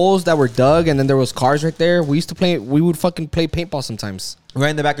the holes that were dug and then there was cars right there? We would fucking play paintball sometimes. Right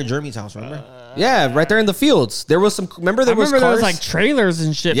in the back of Jeremy's house, remember? Yeah, right there in the fields. There was some, remember there I remember was there cars? was like trailers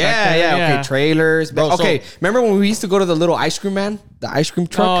and shit. Yeah, back there. yeah, okay, trailers. Bro, okay, so- remember when we used to go to the little ice cream man, the ice cream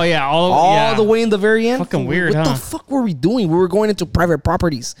truck? Oh yeah, all yeah. the way in the very end. Fucking weird, What huh? the fuck were we doing? We were going into private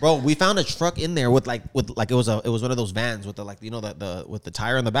properties. Bro, we found a truck in there with it was one of those vans with the like the with the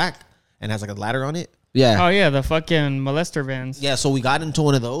tire on the back and has like a ladder on it. Yeah. Oh yeah, the fucking molester vans. Yeah, so we got into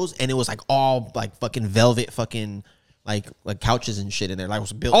one of those and it was like all like fucking velvet fucking like couches and shit in there. Like it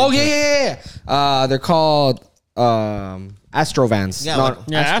was built. Oh into- yeah. They're called Astrovans. Yeah, No, like-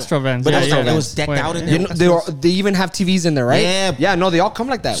 Yeah, Astro vans. But yeah, it was, yeah. it was decked Wait, out in you there. know, they even have TVs in there, right? Yeah. Yeah, no, they all come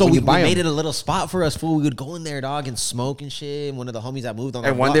like that. So when we you buy made them. it a little spot for us, fool. We would go in there, dog, and smoke and shit. And one of the homies that moved on.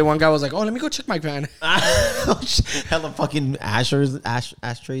 And one day, one guy was like, "Oh, let me go check my van." hella fucking ashtrays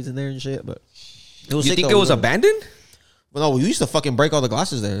in there and shit. But it was You sick, think though. it was We were- abandoned? Well, no, we used to fucking break all the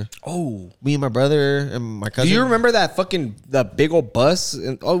glasses there. Oh, Me and my brother and my cousin. do you remember that the big old bus?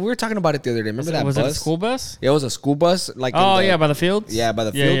 We were talking about it the other day. Remember that Was bus? it a school bus? Yeah, it was a school bus. Like Oh, in the, yeah, by the fields? yeah, by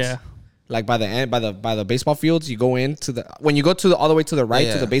the Yeah, fields. yeah. Like by the end, by the baseball fields, you go into when you go to all the way to the right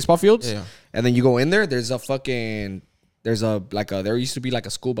Yeah. to the baseball fields, Yeah. and then you go in there. There used to be like a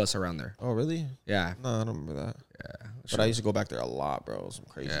school bus around there. Oh, really? Yeah. No, I don't remember that. Yeah. But I used to go back there a lot, bro. Some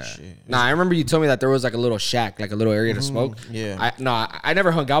crazy shit. Nah, I remember you told me that there was like a little shack, like a little area to smoke. Yeah. I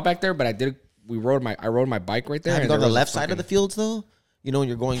never hung out back there, but I did. I rode my bike right there. Have you and gone on there the was a left side fucking- of the fields though? You know, when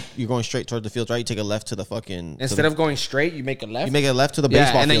you're going straight towards the fields, right? You take a left to the fucking Instead of going straight, you make a left. you make a left to the yeah,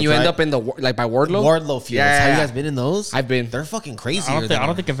 baseball and then fields, you end right? up in the like by Wardlow. Wardlow fields. Yeah, Have you yeah. guys been in those? I've been. They're fucking crazy. I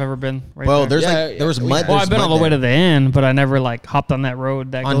don't think I've ever been right Well, there. there's Yeah, like there was we mud. have. Well, there's I've been all mud the way there. to the end, but I never like hopped on that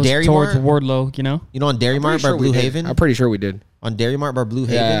road that On goes Dairy towards Mart? Wardlow, you know? You know, on Dairy Mart by Pretty sure we Blue did. Haven. I'm pretty sure we did. On Dairy Mart by Blue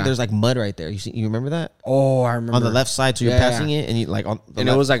Haven, Yeah. there's like mud right there. You remember that? Oh, I remember On the left side, so you're Yeah. passing it, and you like on the and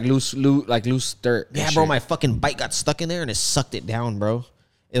left. it was like loose dirt. and Yeah, bro, shit. my fucking bike got stuck in there and it sucked it down, bro.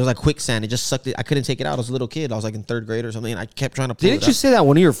 It was like quicksand. It just sucked it. I couldn't take it out. I was a little kid. I was like in 3rd grade or something, and I kept trying to pull Didn't it you up. say that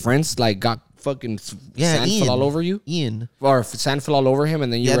one of your friends like got fucking Yeah, sand Ian. fell all over you, Ian. or sand fell all over him,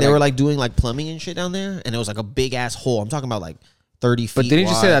 and then you Yeah, were they like, were like doing like plumbing and shit down there, and it was like a big ass hole. I'm talking about like 30 feet. But didn't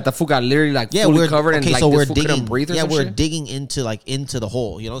you say wide. that the fool got literally like Yeah, fully we're covered and okay. like So this we're fool digging. couldn't breathe or Yeah, some we're shit? digging into the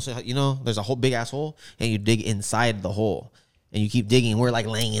hole. You know, so there's a whole big ass hole, and you dig inside the hole, and you keep digging. We're like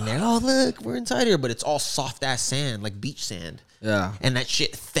laying in there. Oh look, we're inside here, but it's all soft ass sand, like beach sand. Yeah. And that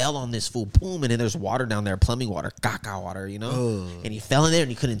shit fell on this fool. Boom. And then there's water down there, plumbing water, caca water, you know? And he fell in there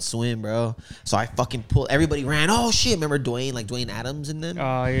and he couldn't swim, bro. So I fucking pulled. Everybody ran. Oh, shit. Remember Dwayne Adams and them?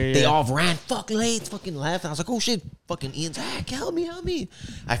 Oh, yeah, They yeah. all ran fucking late, fucking left. And I was like, oh, shit. Fucking Ian's, hey, help me.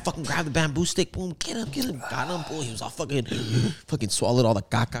 I fucking grabbed the bamboo stick. Boom. Get him. Got him. Boom. He was all fucking swallowed all the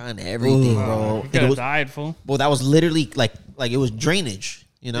caca and everything, bro. You And could it have was, died, fool. well, that was literally like it was drainage,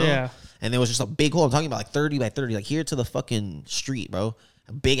 you know? Yeah. And there was just a big hole. I'm talking about like 30 by 30, like here to the fucking street, bro.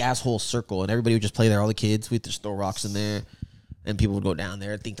 A big ass whole circle. And everybody would just play there. All the kids, we'd just throw rocks in there. And people would go down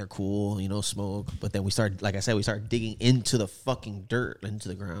there, think they're cool, you know, smoke. But then we started, like I said, digging into the fucking dirt, into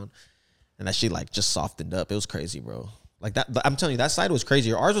the ground. And that shit like just softened up. It was crazy, bro. Like that, I'm telling you, that side was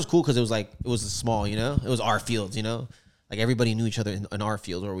crazier. Ours was cool because it was small, you know? It was our fields, you know? Like everybody knew each other in our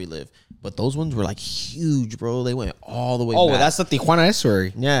fields where we live. But those ones were like huge, bro. They went all the way Oh, back. that's the Tijuana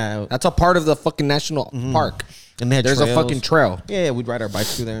Estuary. Yeah. That's a part of the fucking national park. And they had There's trails. a fucking trail. Yeah, we'd ride our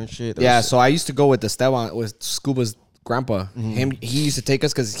bikes through there and shit. There Yeah, was- so I used to go with Esteban, with Scuba's grandpa. He used to take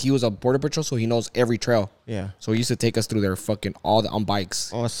us because he was a border patrol, so he knows every trail. Yeah. So he used to take us through there fucking on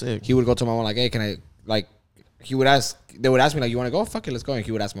bikes. Oh, that's sick. He would go to my mom like, hey, can I like? They would ask me like, you want to go? Fuck it, let's go. And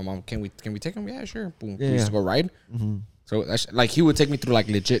he would ask my mom, can we take him? Yeah, sure. Boom. We used to go ride. So like he would take me through like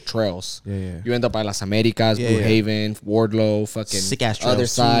legit trails. Yeah. You end up by Las Americas, Blue yeah. Haven, Wardlow, fucking Sick-ass other trails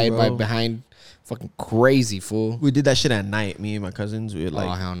too, side, bro. behind, fucking crazy fool. We did that shit at night. Me and my cousins, we would like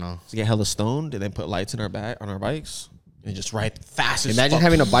Oh hell no! to get hella stoned and then put lights in our back on our bikes and just ride fast. As Imagine fuck.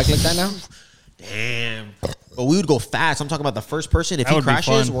 having a bike like that now. Damn. But we would go fast. I'm talking about the first person. If That he would be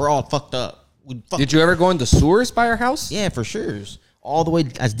crashes, fun. we're all fucked up. We'd fuck. Did you ever go in the sewers by our house? Yeah, for sure. All the way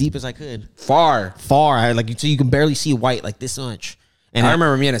as deep as I could. Far. Far. So you can barely see white like this much. And I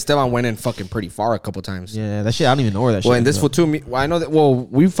remember me and Esteban went in fucking pretty far a couple times. Yeah, that shit. I don't even know where that shit. Well, and is, this bro. fool too. I know that. Well,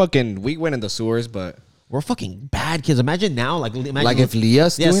 we went in the sewers, but We're fucking bad kids. Imagine now, imagine like if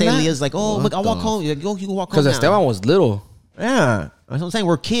Leah's yeah, doing say that? Leah's like, oh, What look, I'll walk the home. You're like, you can walk home because now. Esteban was little. Yeah, that's what I'm saying.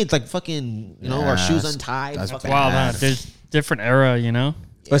 We're kids, like fucking, you know, our shoes that's- untied. that's fucking- Wow, man. There's different era, you know?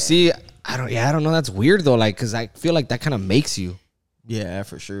 But see, I don't know. That's weird though. Like, cause I feel like that kind of makes you, Yeah,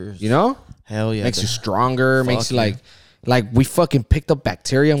 for sure. you know, Hell yeah. makes you stronger. Makes you yeah. like we fucking picked up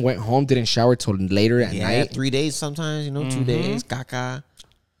bacteria and went home. Didn't shower till later at yeah, night. 3 days sometimes, you know, 2 days. Caca.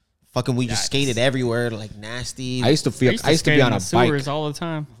 Fucking, we just skated everywhere, like nasty. I used to feel. I used to skate be in on the a sewers bike. all the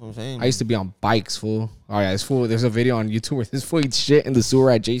time. That's what I'm saying. I used to be on bikes, fool. Oh yeah, this fool. There's a video on YouTube where this fool eats shit in the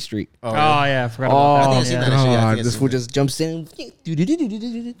sewer at J Street. Oh, yeah, I forgot Oh, about I that. think I've seen Yeah. that. Actually, I think God, I've this seen fool that. just jumps in.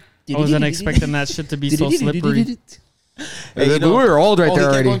 I wasn't expecting that shit to be so slippery. Hey, you know- we were old right Oh, there he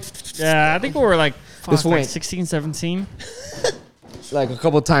kept already. going- Yeah, I think we were like, This like went- 16, 17. Like a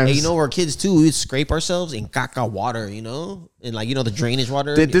couple times. Hey, you know, we're kids too. We would scrape ourselves in caca water, you know? And like, you know, the drainage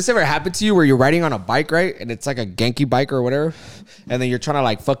water. Did this ever happen to you where you're riding on a bike, right? And it's like a Genki bike or whatever. And then you're trying to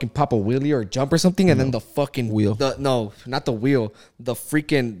like fucking pop a wheelie or jump or something. And then the fucking Wheel. No, not the wheel. The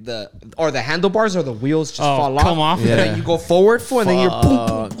freaking, the handlebars or the wheels just Oh, fall off. come off. And Yeah. then you go forward for and then you're boom,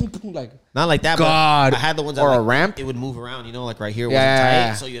 boom, boom, boom, like. Not like that, God. but I had the ones that Or a like, ramp? It would move around, you know, like right here Yeah, wasn't yeah, tight.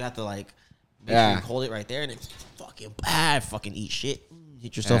 yeah. So you'd have to like make Yeah. sure you hold it right there and it's fucking bad, fucking eat shit.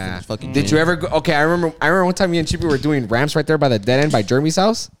 hit yourself in the fucking. Did you ever go? Okay, I remember one time me and Chippy were doing ramps right there by the dead end by Jeremy's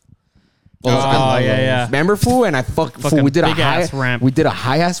house. Yeah. Remember, fool? And I fool, we did a big high ass ramp. We did a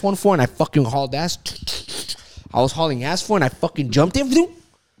high ass one, fool, and I fucking hauled ass. I was hauling ass, fool, and I fucking jumped in.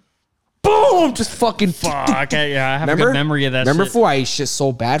 Boom! Just fucking Fuck. Yeah, I have a good memory of that. Remember, shit. fool? I ate shit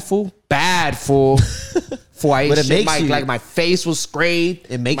so bad, fool. Bad, fool. Fool, I ate But it shit. makes you- Like my face was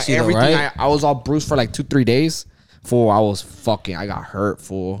scraped. It makes my, you though, everything. right? I was all bruised for like 2-3 days. Fool, I got hurt,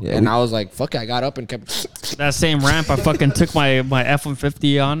 fool. Yeah, and I was like, fuck it. I got up and kept. That same ramp, I fucking took my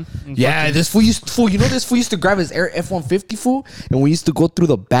F-150 on. and Yeah, this fool you know this fool used to grab his Air F-150, fool, and we used to go through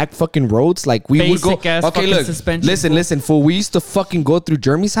the back fucking roads. Like we would go. Basic ass Okay, fucking look, suspension, listen, fool. We used to fucking go through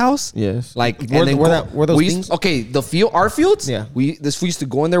Jeremy's house. Yes. Like Were- and then were those we used- things? okay, our fields. Yeah. This fool used to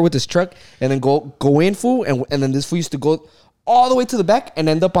go in there with his truck and then go in, fool, and then this fool used to go all the way to the back and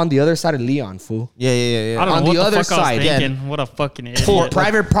end up on the other side of Leon, fool. Yeah. I don't know On what the other fuck I side, was yeah. thinking. What a fucking idiot. For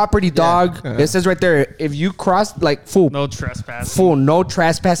private property, dog. It says right there, if you cross, like, fool, No trespassing. fool, no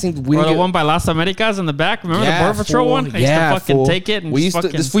trespassing. We Or didn't the get- one by Las Americas in the back. Remember the Border Patrol fool. one? I used to fucking fool. take it and we just used to.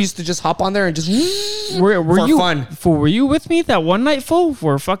 fucking... This fool used to just hop on there and just. Were for you fun. Fool, were you with me that one night, fool?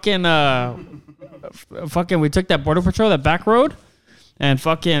 Where fucking we took that Border Patrol, that back road, and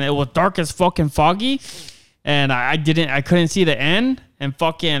fucking it was dark as fucking foggy, and I couldn't see the end, and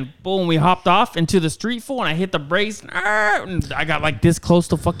fucking boom, we hopped off into the street, fool, and I hit the brakes, and I got like this close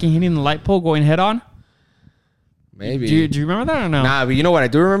to fucking hitting the light pole, going head on. Maybe. Do you remember that or no? Nah, but you know what I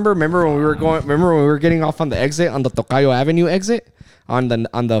do remember? Remember when we were getting off on the exit, on the Tocayo Avenue exit, on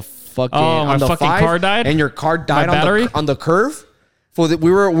the fucking my on the fucking 5, car died? and your car died My battery? on the curve. We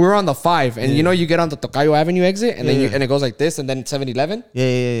were on the 5, and you know you get on the Tocayo Avenue exit, and then and it goes like this, and then 7-Eleven.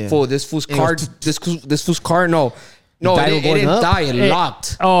 Yeah. For this fool's And it car, goes this fool's car, no, it died didn't going up? die, it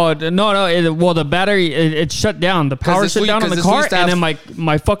locked. Oh no! Well, the battery it shut down. The power this shut fool- down on 'cause the this fool car, used to and have then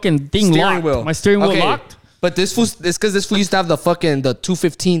my fucking thing locked. My steering wheel Okay, locked. But this fool, it's because this fool used to have the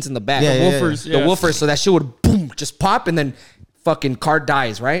 215s in the back. Yeah, The yeah, Woofers, the woofers, so that shit would boom, just pop, and then fucking car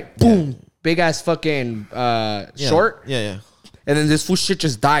dies, right? Boom, big ass fucking short, Yeah. and then this fool shit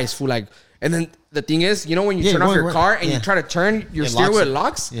just dies, fool. Like, and then the thing is, you know, when you turn off your car and you try to turn your steering wheel, it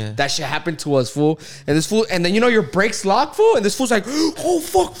locks. Yeah. That shit happened to us, fool. And this fool, and then you know your brakes lock, fool, and this fool's like, oh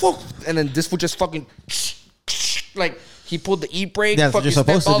fuck, and then this fool just fucking like he pulled the e-brake, That's what fucking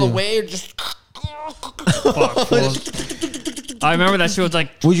you're supposed stepped to all do. the way, just. Fuck, fool. I remember that shit was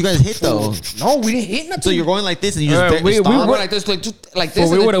like. What'd you guys hit though? No, we didn't hit nothing. So you're going like this and you just we we stop? went like this, like this. Well, we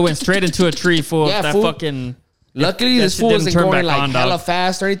and then- would have went straight into a tree, fool. Yeah, that fool. fucking. Luckily, that this shit fool didn't wasn't turn going back like on, hella dog.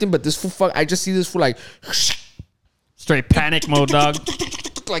 fast or anything. But this fool, I just see this fool like Straight panic mode, dog.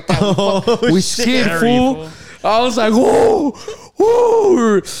 like that. We skid, Scary, fool. I was like, whoa,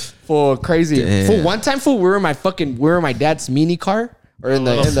 whoa, fool, crazy. Damn. Fool, one time, fool, we were in my dad's mini car. Or in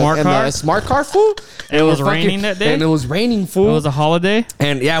the smart car, fool. It was we're fucking- raining that day? And it was raining, fool. It was a holiday.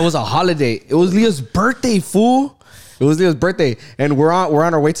 And yeah, it was a holiday. It was Leah's birthday, fool. It was Leah's birthday, and we're on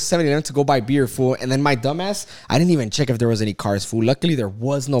our way to 7-Eleven to go buy beer, fool. And then my dumbass, I didn't even check if there was any cars, fool. Luckily, there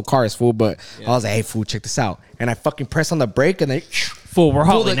was no cars, fool. But I was like, hey, fool, check this out. And I fucking press on the brake, and then Fool, we're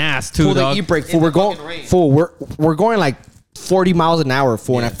hauling ass too, pull the dog. e-brake, fool. We're going, fool. We're going like 40 miles an hour,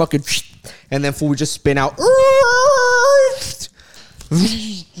 fool. And I fucking, and then fool, we just spin out.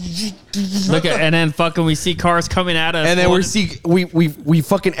 Look at, and then fucking we see cars coming at us. And then fool. we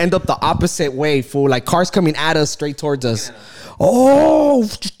fucking end up the opposite way, fool. Like cars coming at us straight towards us. Oh,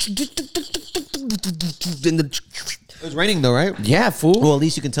 It was raining though, right? yeah, fool. Well, at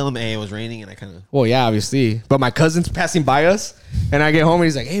least you can tell them, hey, it was raining, and I kind of. Well, yeah, obviously. But my cousin's passing by us, and I get home and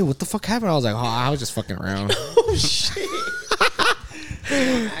he's like, "Hey, what the fuck happened?" I was like, "Oh, I was just fucking around." Oh shit!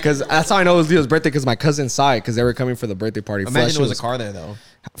 Because that's how I know it was Leo's birthday. Because my cousin saw it because they were coming for the birthday party. Imagine there was a car there though.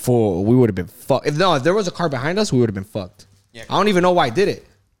 Fool, we would have been fucked. If there was a car behind us, we would have been fucked. Yeah, I don't even know why I did it.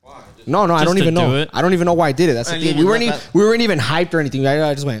 No, I don't to even do know. it. I don't even know why I did it. That's the And thing. you We left weren't even hyped or anything.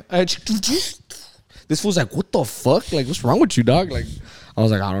 I just went. This fool's like, "What the fuck? Like, what's wrong with you, dog?" Like, I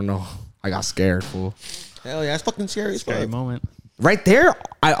was like, "I don't know." I got scared, fool. Hell yeah, it's fucking scary as Scary fuck. moment. Right there,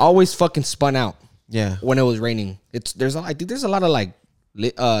 I always fucking spun out. Yeah. When it was raining, I think there's a lot of like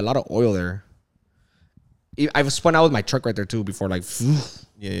a lot of oil there. I've spun out with my truck right there too before, like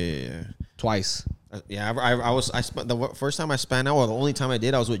Yeah. twice. Yeah, I spun the first time I span out, or the only time I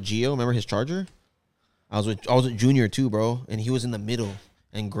did, I was with Gio. Remember his Charger? I was with Junior too, bro, and he was in the middle,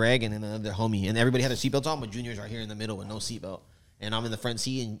 and Greg and another homie, and everybody had their seatbelts on, but Junior's right here in the middle with no seatbelt, and I'm in the front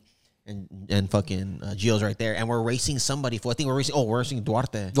seat, and fucking Gio's right there, and we're racing somebody. I think we're racing. Oh, we're racing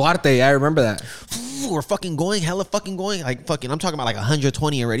Duarte. Duarte, I remember that. we're fucking going, hella fucking going, like fucking. I'm talking about like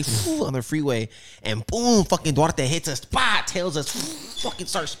 120 already on the freeway, and boom, fucking Duarte hits us, tails us, fucking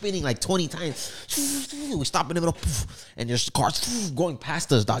starts spinning like 20 times. We stop in the middle, and there's cars going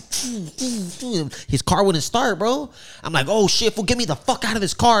past us, dog. His car wouldn't start, bro. I'm like, oh shit, fool, get me the fuck out of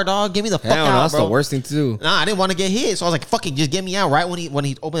this car, dog. Get me the fuck Hell, out, that's bro. the worst thing to do. Nah, I didn't want to get hit, so I was like, fucking just get me out. Right when he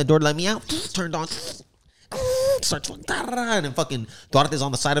opened the door to let me out, turned on, starts fucking, and then fucking Duarte's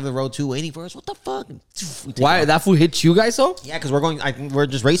on the side of the road too, waiting for us. What the fuck? Why that fool hit you guys though? Yeah, because we're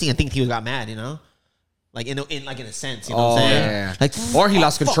just racing. I think he got mad, you know, like in a sense, you know what I'm Oh, saying? yeah. Like, Or he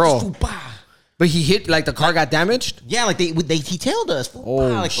lost fuck, control. fool, bah. But he hit like the car got damaged. Yeah, like he tailed us, fool, Oh,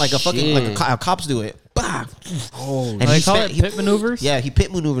 bah, like a fucking shit. how cops do it. Bah. Oh, And They call spent- it pit maneuvers. Yeah, he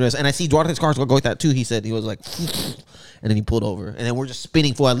pit maneuvered us, and I see Duarte's cars go like that too. He said he was like, and then he pulled over, and then we're just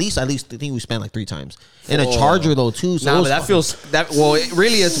spinning for at least I think we spent like 3 times in a Charger though too. So it nah, was but that fucking- feels that. Well, it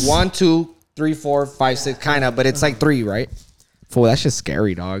really is 1, 2, 3, 4, 5, 6, kind of, but it's like 3, right? Fool, that's just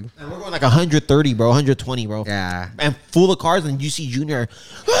scary, dog. And we're going like 130, bro, 120, bro. Yeah. And full of cars, and you see Junior,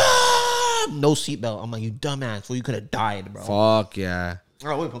 no seatbelt. I'm like, you dumbass, fool, you could have died, bro. Fuck yeah. All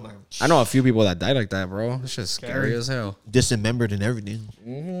right, wait, put my I know a few people that died like that, bro. It's just scary as hell. dismembered and everything.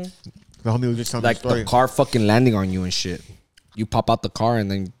 The homie was just telling Like the story. the car fucking landing on you and shit. You pop out the car and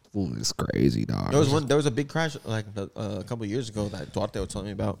then, fool, it's crazy, dog. There was a big crash like a couple years ago that Duarte was telling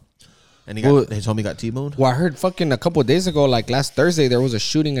me about, and Well- his homie got T-boned. Well, I heard fucking a couple of days ago, like last Thursday, there was a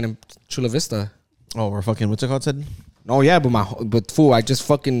shooting in Chula Vista. Oh, we're fucking what's it called? Said Oh yeah, but fool, I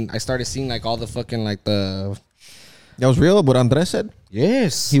started seeing like all the fucking like the that was real. What Andres said,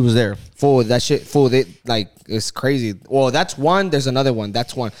 yes, he was there. fool that shit, fool. They like it's crazy. Well, that's one. There's another one.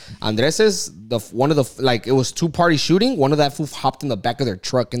 That's one. Andres is one of the like it was 2-party shooting. One of that fool hopped in the back of their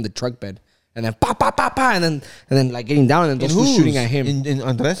truck in the truck bed, and then pa pa pa pa, and then like getting down and those fools shooting at him. In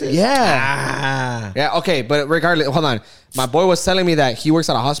Andres. Yeah. Yeah, okay, but regardless, hold on. My boy was telling me that he works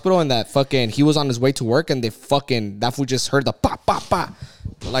at a hospital and that fucking he was on his way to work and that fool just heard the pop pop pop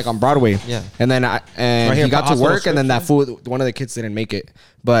like on Broadway. Yeah. And then Right he here, got to hospital work and then that script, fool, one of the kids didn't make it.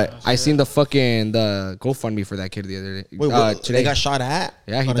 But I seen the GoFundMe for that kid the other day. Wait, today. they got shot at?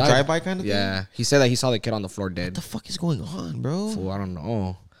 Yeah, he on died. a drive-by kind of thing. Yeah, he said that he saw the kid on the floor dead. What the fuck is going on, bro? Fool, I don't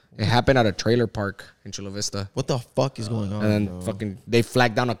know. It happened at a trailer park in Chula Vista. What the fuck is going on? And then bro? fucking they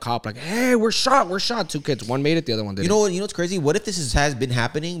flagged down a cop like, hey, we're shot. 2 kids. One made it, the other one didn't. You know what? You know what's crazy? What if this has been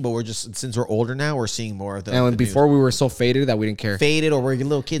happening, but we're just since we're older now, we're seeing more of the. And the before we were so faded that we didn't care. news. Faded, or we're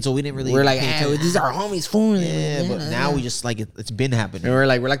little kids, so we didn't really. We're like, pay hey, attention. these are our homies, fool. Yeah, but now we just like it's been happening. And we're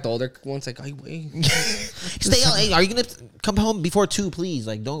like the older ones, like, hey, wait. Stay out. Hey, are you gonna come home before 2, please?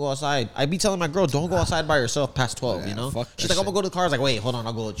 Like, don't go outside. I be telling my girl, don't go outside by yourself past 12. Yeah, you know, fuck she's that like, I'm gonna go to the car. I was like, wait, hold on,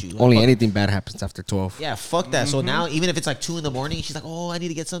 I'll go with you. Like, Only fuck. anything bad happens after 12. Yeah, fuck that. So now, even if it's like 2 in the morning, she's like, oh, I need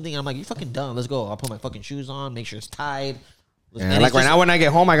to get something. I'm like, you're fucking dumb. Let's go. I'll put my fucking shoes on, make sure it's tied. Yeah, And like it's right just- now when I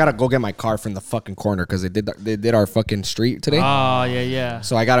get home, I gotta go get my car from the fucking corner because they did our fucking street today. Oh yeah, yeah.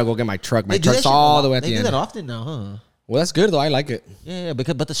 So I gotta go get my truck. My They do that truck's shit a all lot. the way at They the do end. that often now, huh? Well, that's good though. I like it. Yeah,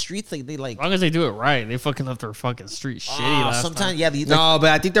 because but the streets they like. As long as they do it right, they fucking left their fucking street shitty. Last Sometimes, time. yeah, like, No, but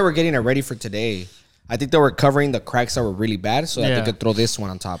I think they were getting it ready for today. I think they were covering the cracks that were really bad, so that Yeah. they could throw this one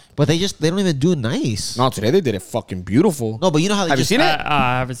on top. but they don't even do it nice. No, today they did it fucking beautiful. No, but you know how they Have you just seen it?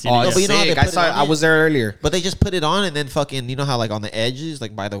 I haven't seen Oh, it. it's but you know how they sick. put I it saw. on I it? was there earlier. But they just put it on and then fucking, you know how like on the edges,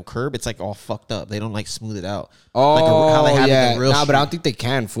 like by the curb, it's like all fucked up. They don't like smooth it out. Oh, like how they have it yeah. in the real Nah, but I don't street. think they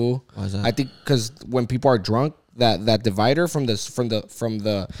can, fool. Why is that? I think because when people are drunk, that divider from the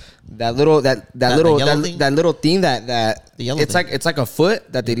that little yellow thing? that little thing that The yellow it's thing. like it's like a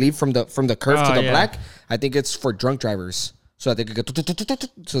foot that they leave from the curve to Oh, the yeah. black. I think it's for drunk drivers, so that they could go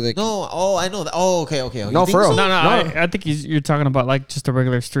so they. No, oh, I know that. Oh, okay. You No, think for real. so? No, No. I think you're talking about like just a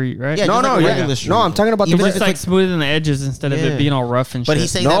regular street, right? Yeah, No, just like a yeah. regular street. No, I'm talking about Even the if It's it's like smoothing the edges instead of Yeah. it being all rough and shit. But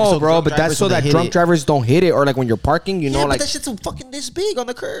he's saying that no, so bro, drunk but that's drivers, so when they that hit drunk it- drivers don't hit it, or like when you're parking, you know, Yeah, like but that shit's so fucking this big on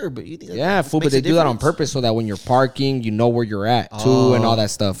the curb. You think that yeah, fool. But makes they a do that on difference? purpose so that when you're parking, you know where you're at too, and all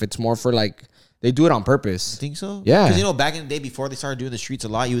that stuff. It's more for like they do it on purpose. Think so? Yeah. Because you know, back in the day before they started doing the streets a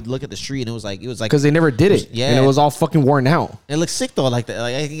lot, you would look at the street and it was like Because they never did it, Yeah. and it was all fucking worn out. it looks sick though. Like that.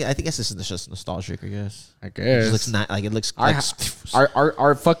 Like I think it's just nostalgic. I guess. I It just looks guess not like it looks. our, Like,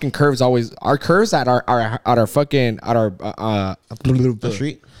 our fucking curves always our curves at our fucking at our the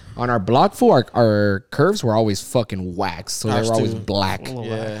street. on our block fool. Our curves were always fucking waxed, so they Ours were always too. black, Full of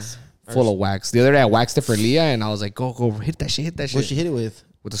Yeah. wax. full of wax. The other day I waxed it for Leah, and I was like, go hit that shit, What shit she hit it with?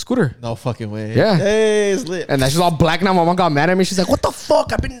 with the scooter. No fucking way. Yeah. Hey, it's lit. And that's just all black now. My mom got mad at me. She's like, "What the fuck?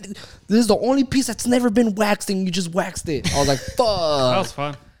 This is the only piece that's never been waxed, and you just waxed it." I was like, That "Fuck." was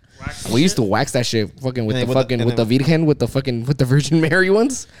fun. We used to wax that shit fucking with And the then fucking and with the Virgen, with the Virgin Mary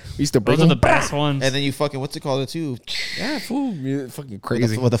ones. We used to break Those are the them. best ones. And then you fucking, what's it called too? Yeah, fool. Fucking With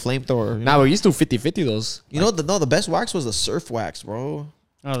crazy. the flamethrower. Nah, we used to 50-50 those. You know, the best wax was the surf wax, bro.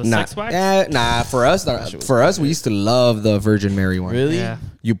 Oh, the Nah, sex wax? nah. For us, we used to love the Virgin Mary one. Really? Yeah.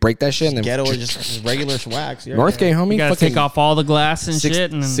 You break that shit and then Ghetto or just regular wax. Yeah. Northgate, homie. You gotta fucking take off all the glass and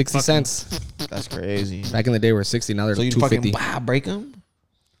shit, and then 60 fucking- cents. That's crazy. Back in the day, we were 60. Now they're So you 250. fucking break them?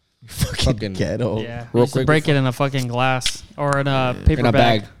 Fucking Ghetto. Yeah, Real we used to quick break it in a fucking glass or in a paper in a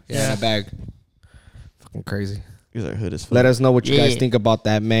bag. bag. Yeah, in a bag. Fucking crazy. These are hood as fuck. Let us know what you guys Yeah. think about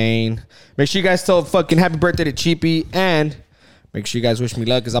that, man. Make sure you guys tell fucking happy birthday to Cheapy, and make sure you guys wish me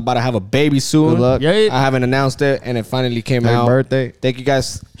luck because I'm about to have a baby soon. Good luck. Yeah. I haven't announced it, and it finally came Happy out. birthday. Thank you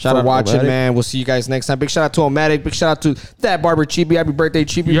guys Shout for out to watching, Omatic. man. We'll see you guys next time. Big shout out to Omatic. Big shout out to That Barber Cheapy. Happy birthday,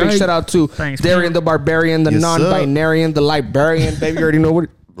 Cheapy. Yay. Big shout out to Thanks, Darian man. the Barbarian, the Yes, sir. non-binarian, the librarian. Baby, you already know what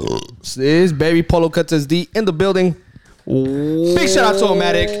it is. Baby Polo Cuts SD in the building. Big shout out to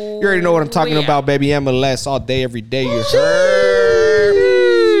Omatic. You already know what I'm talking about, baby. MLS all day, every day. You heard?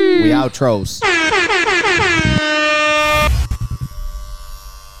 We outros.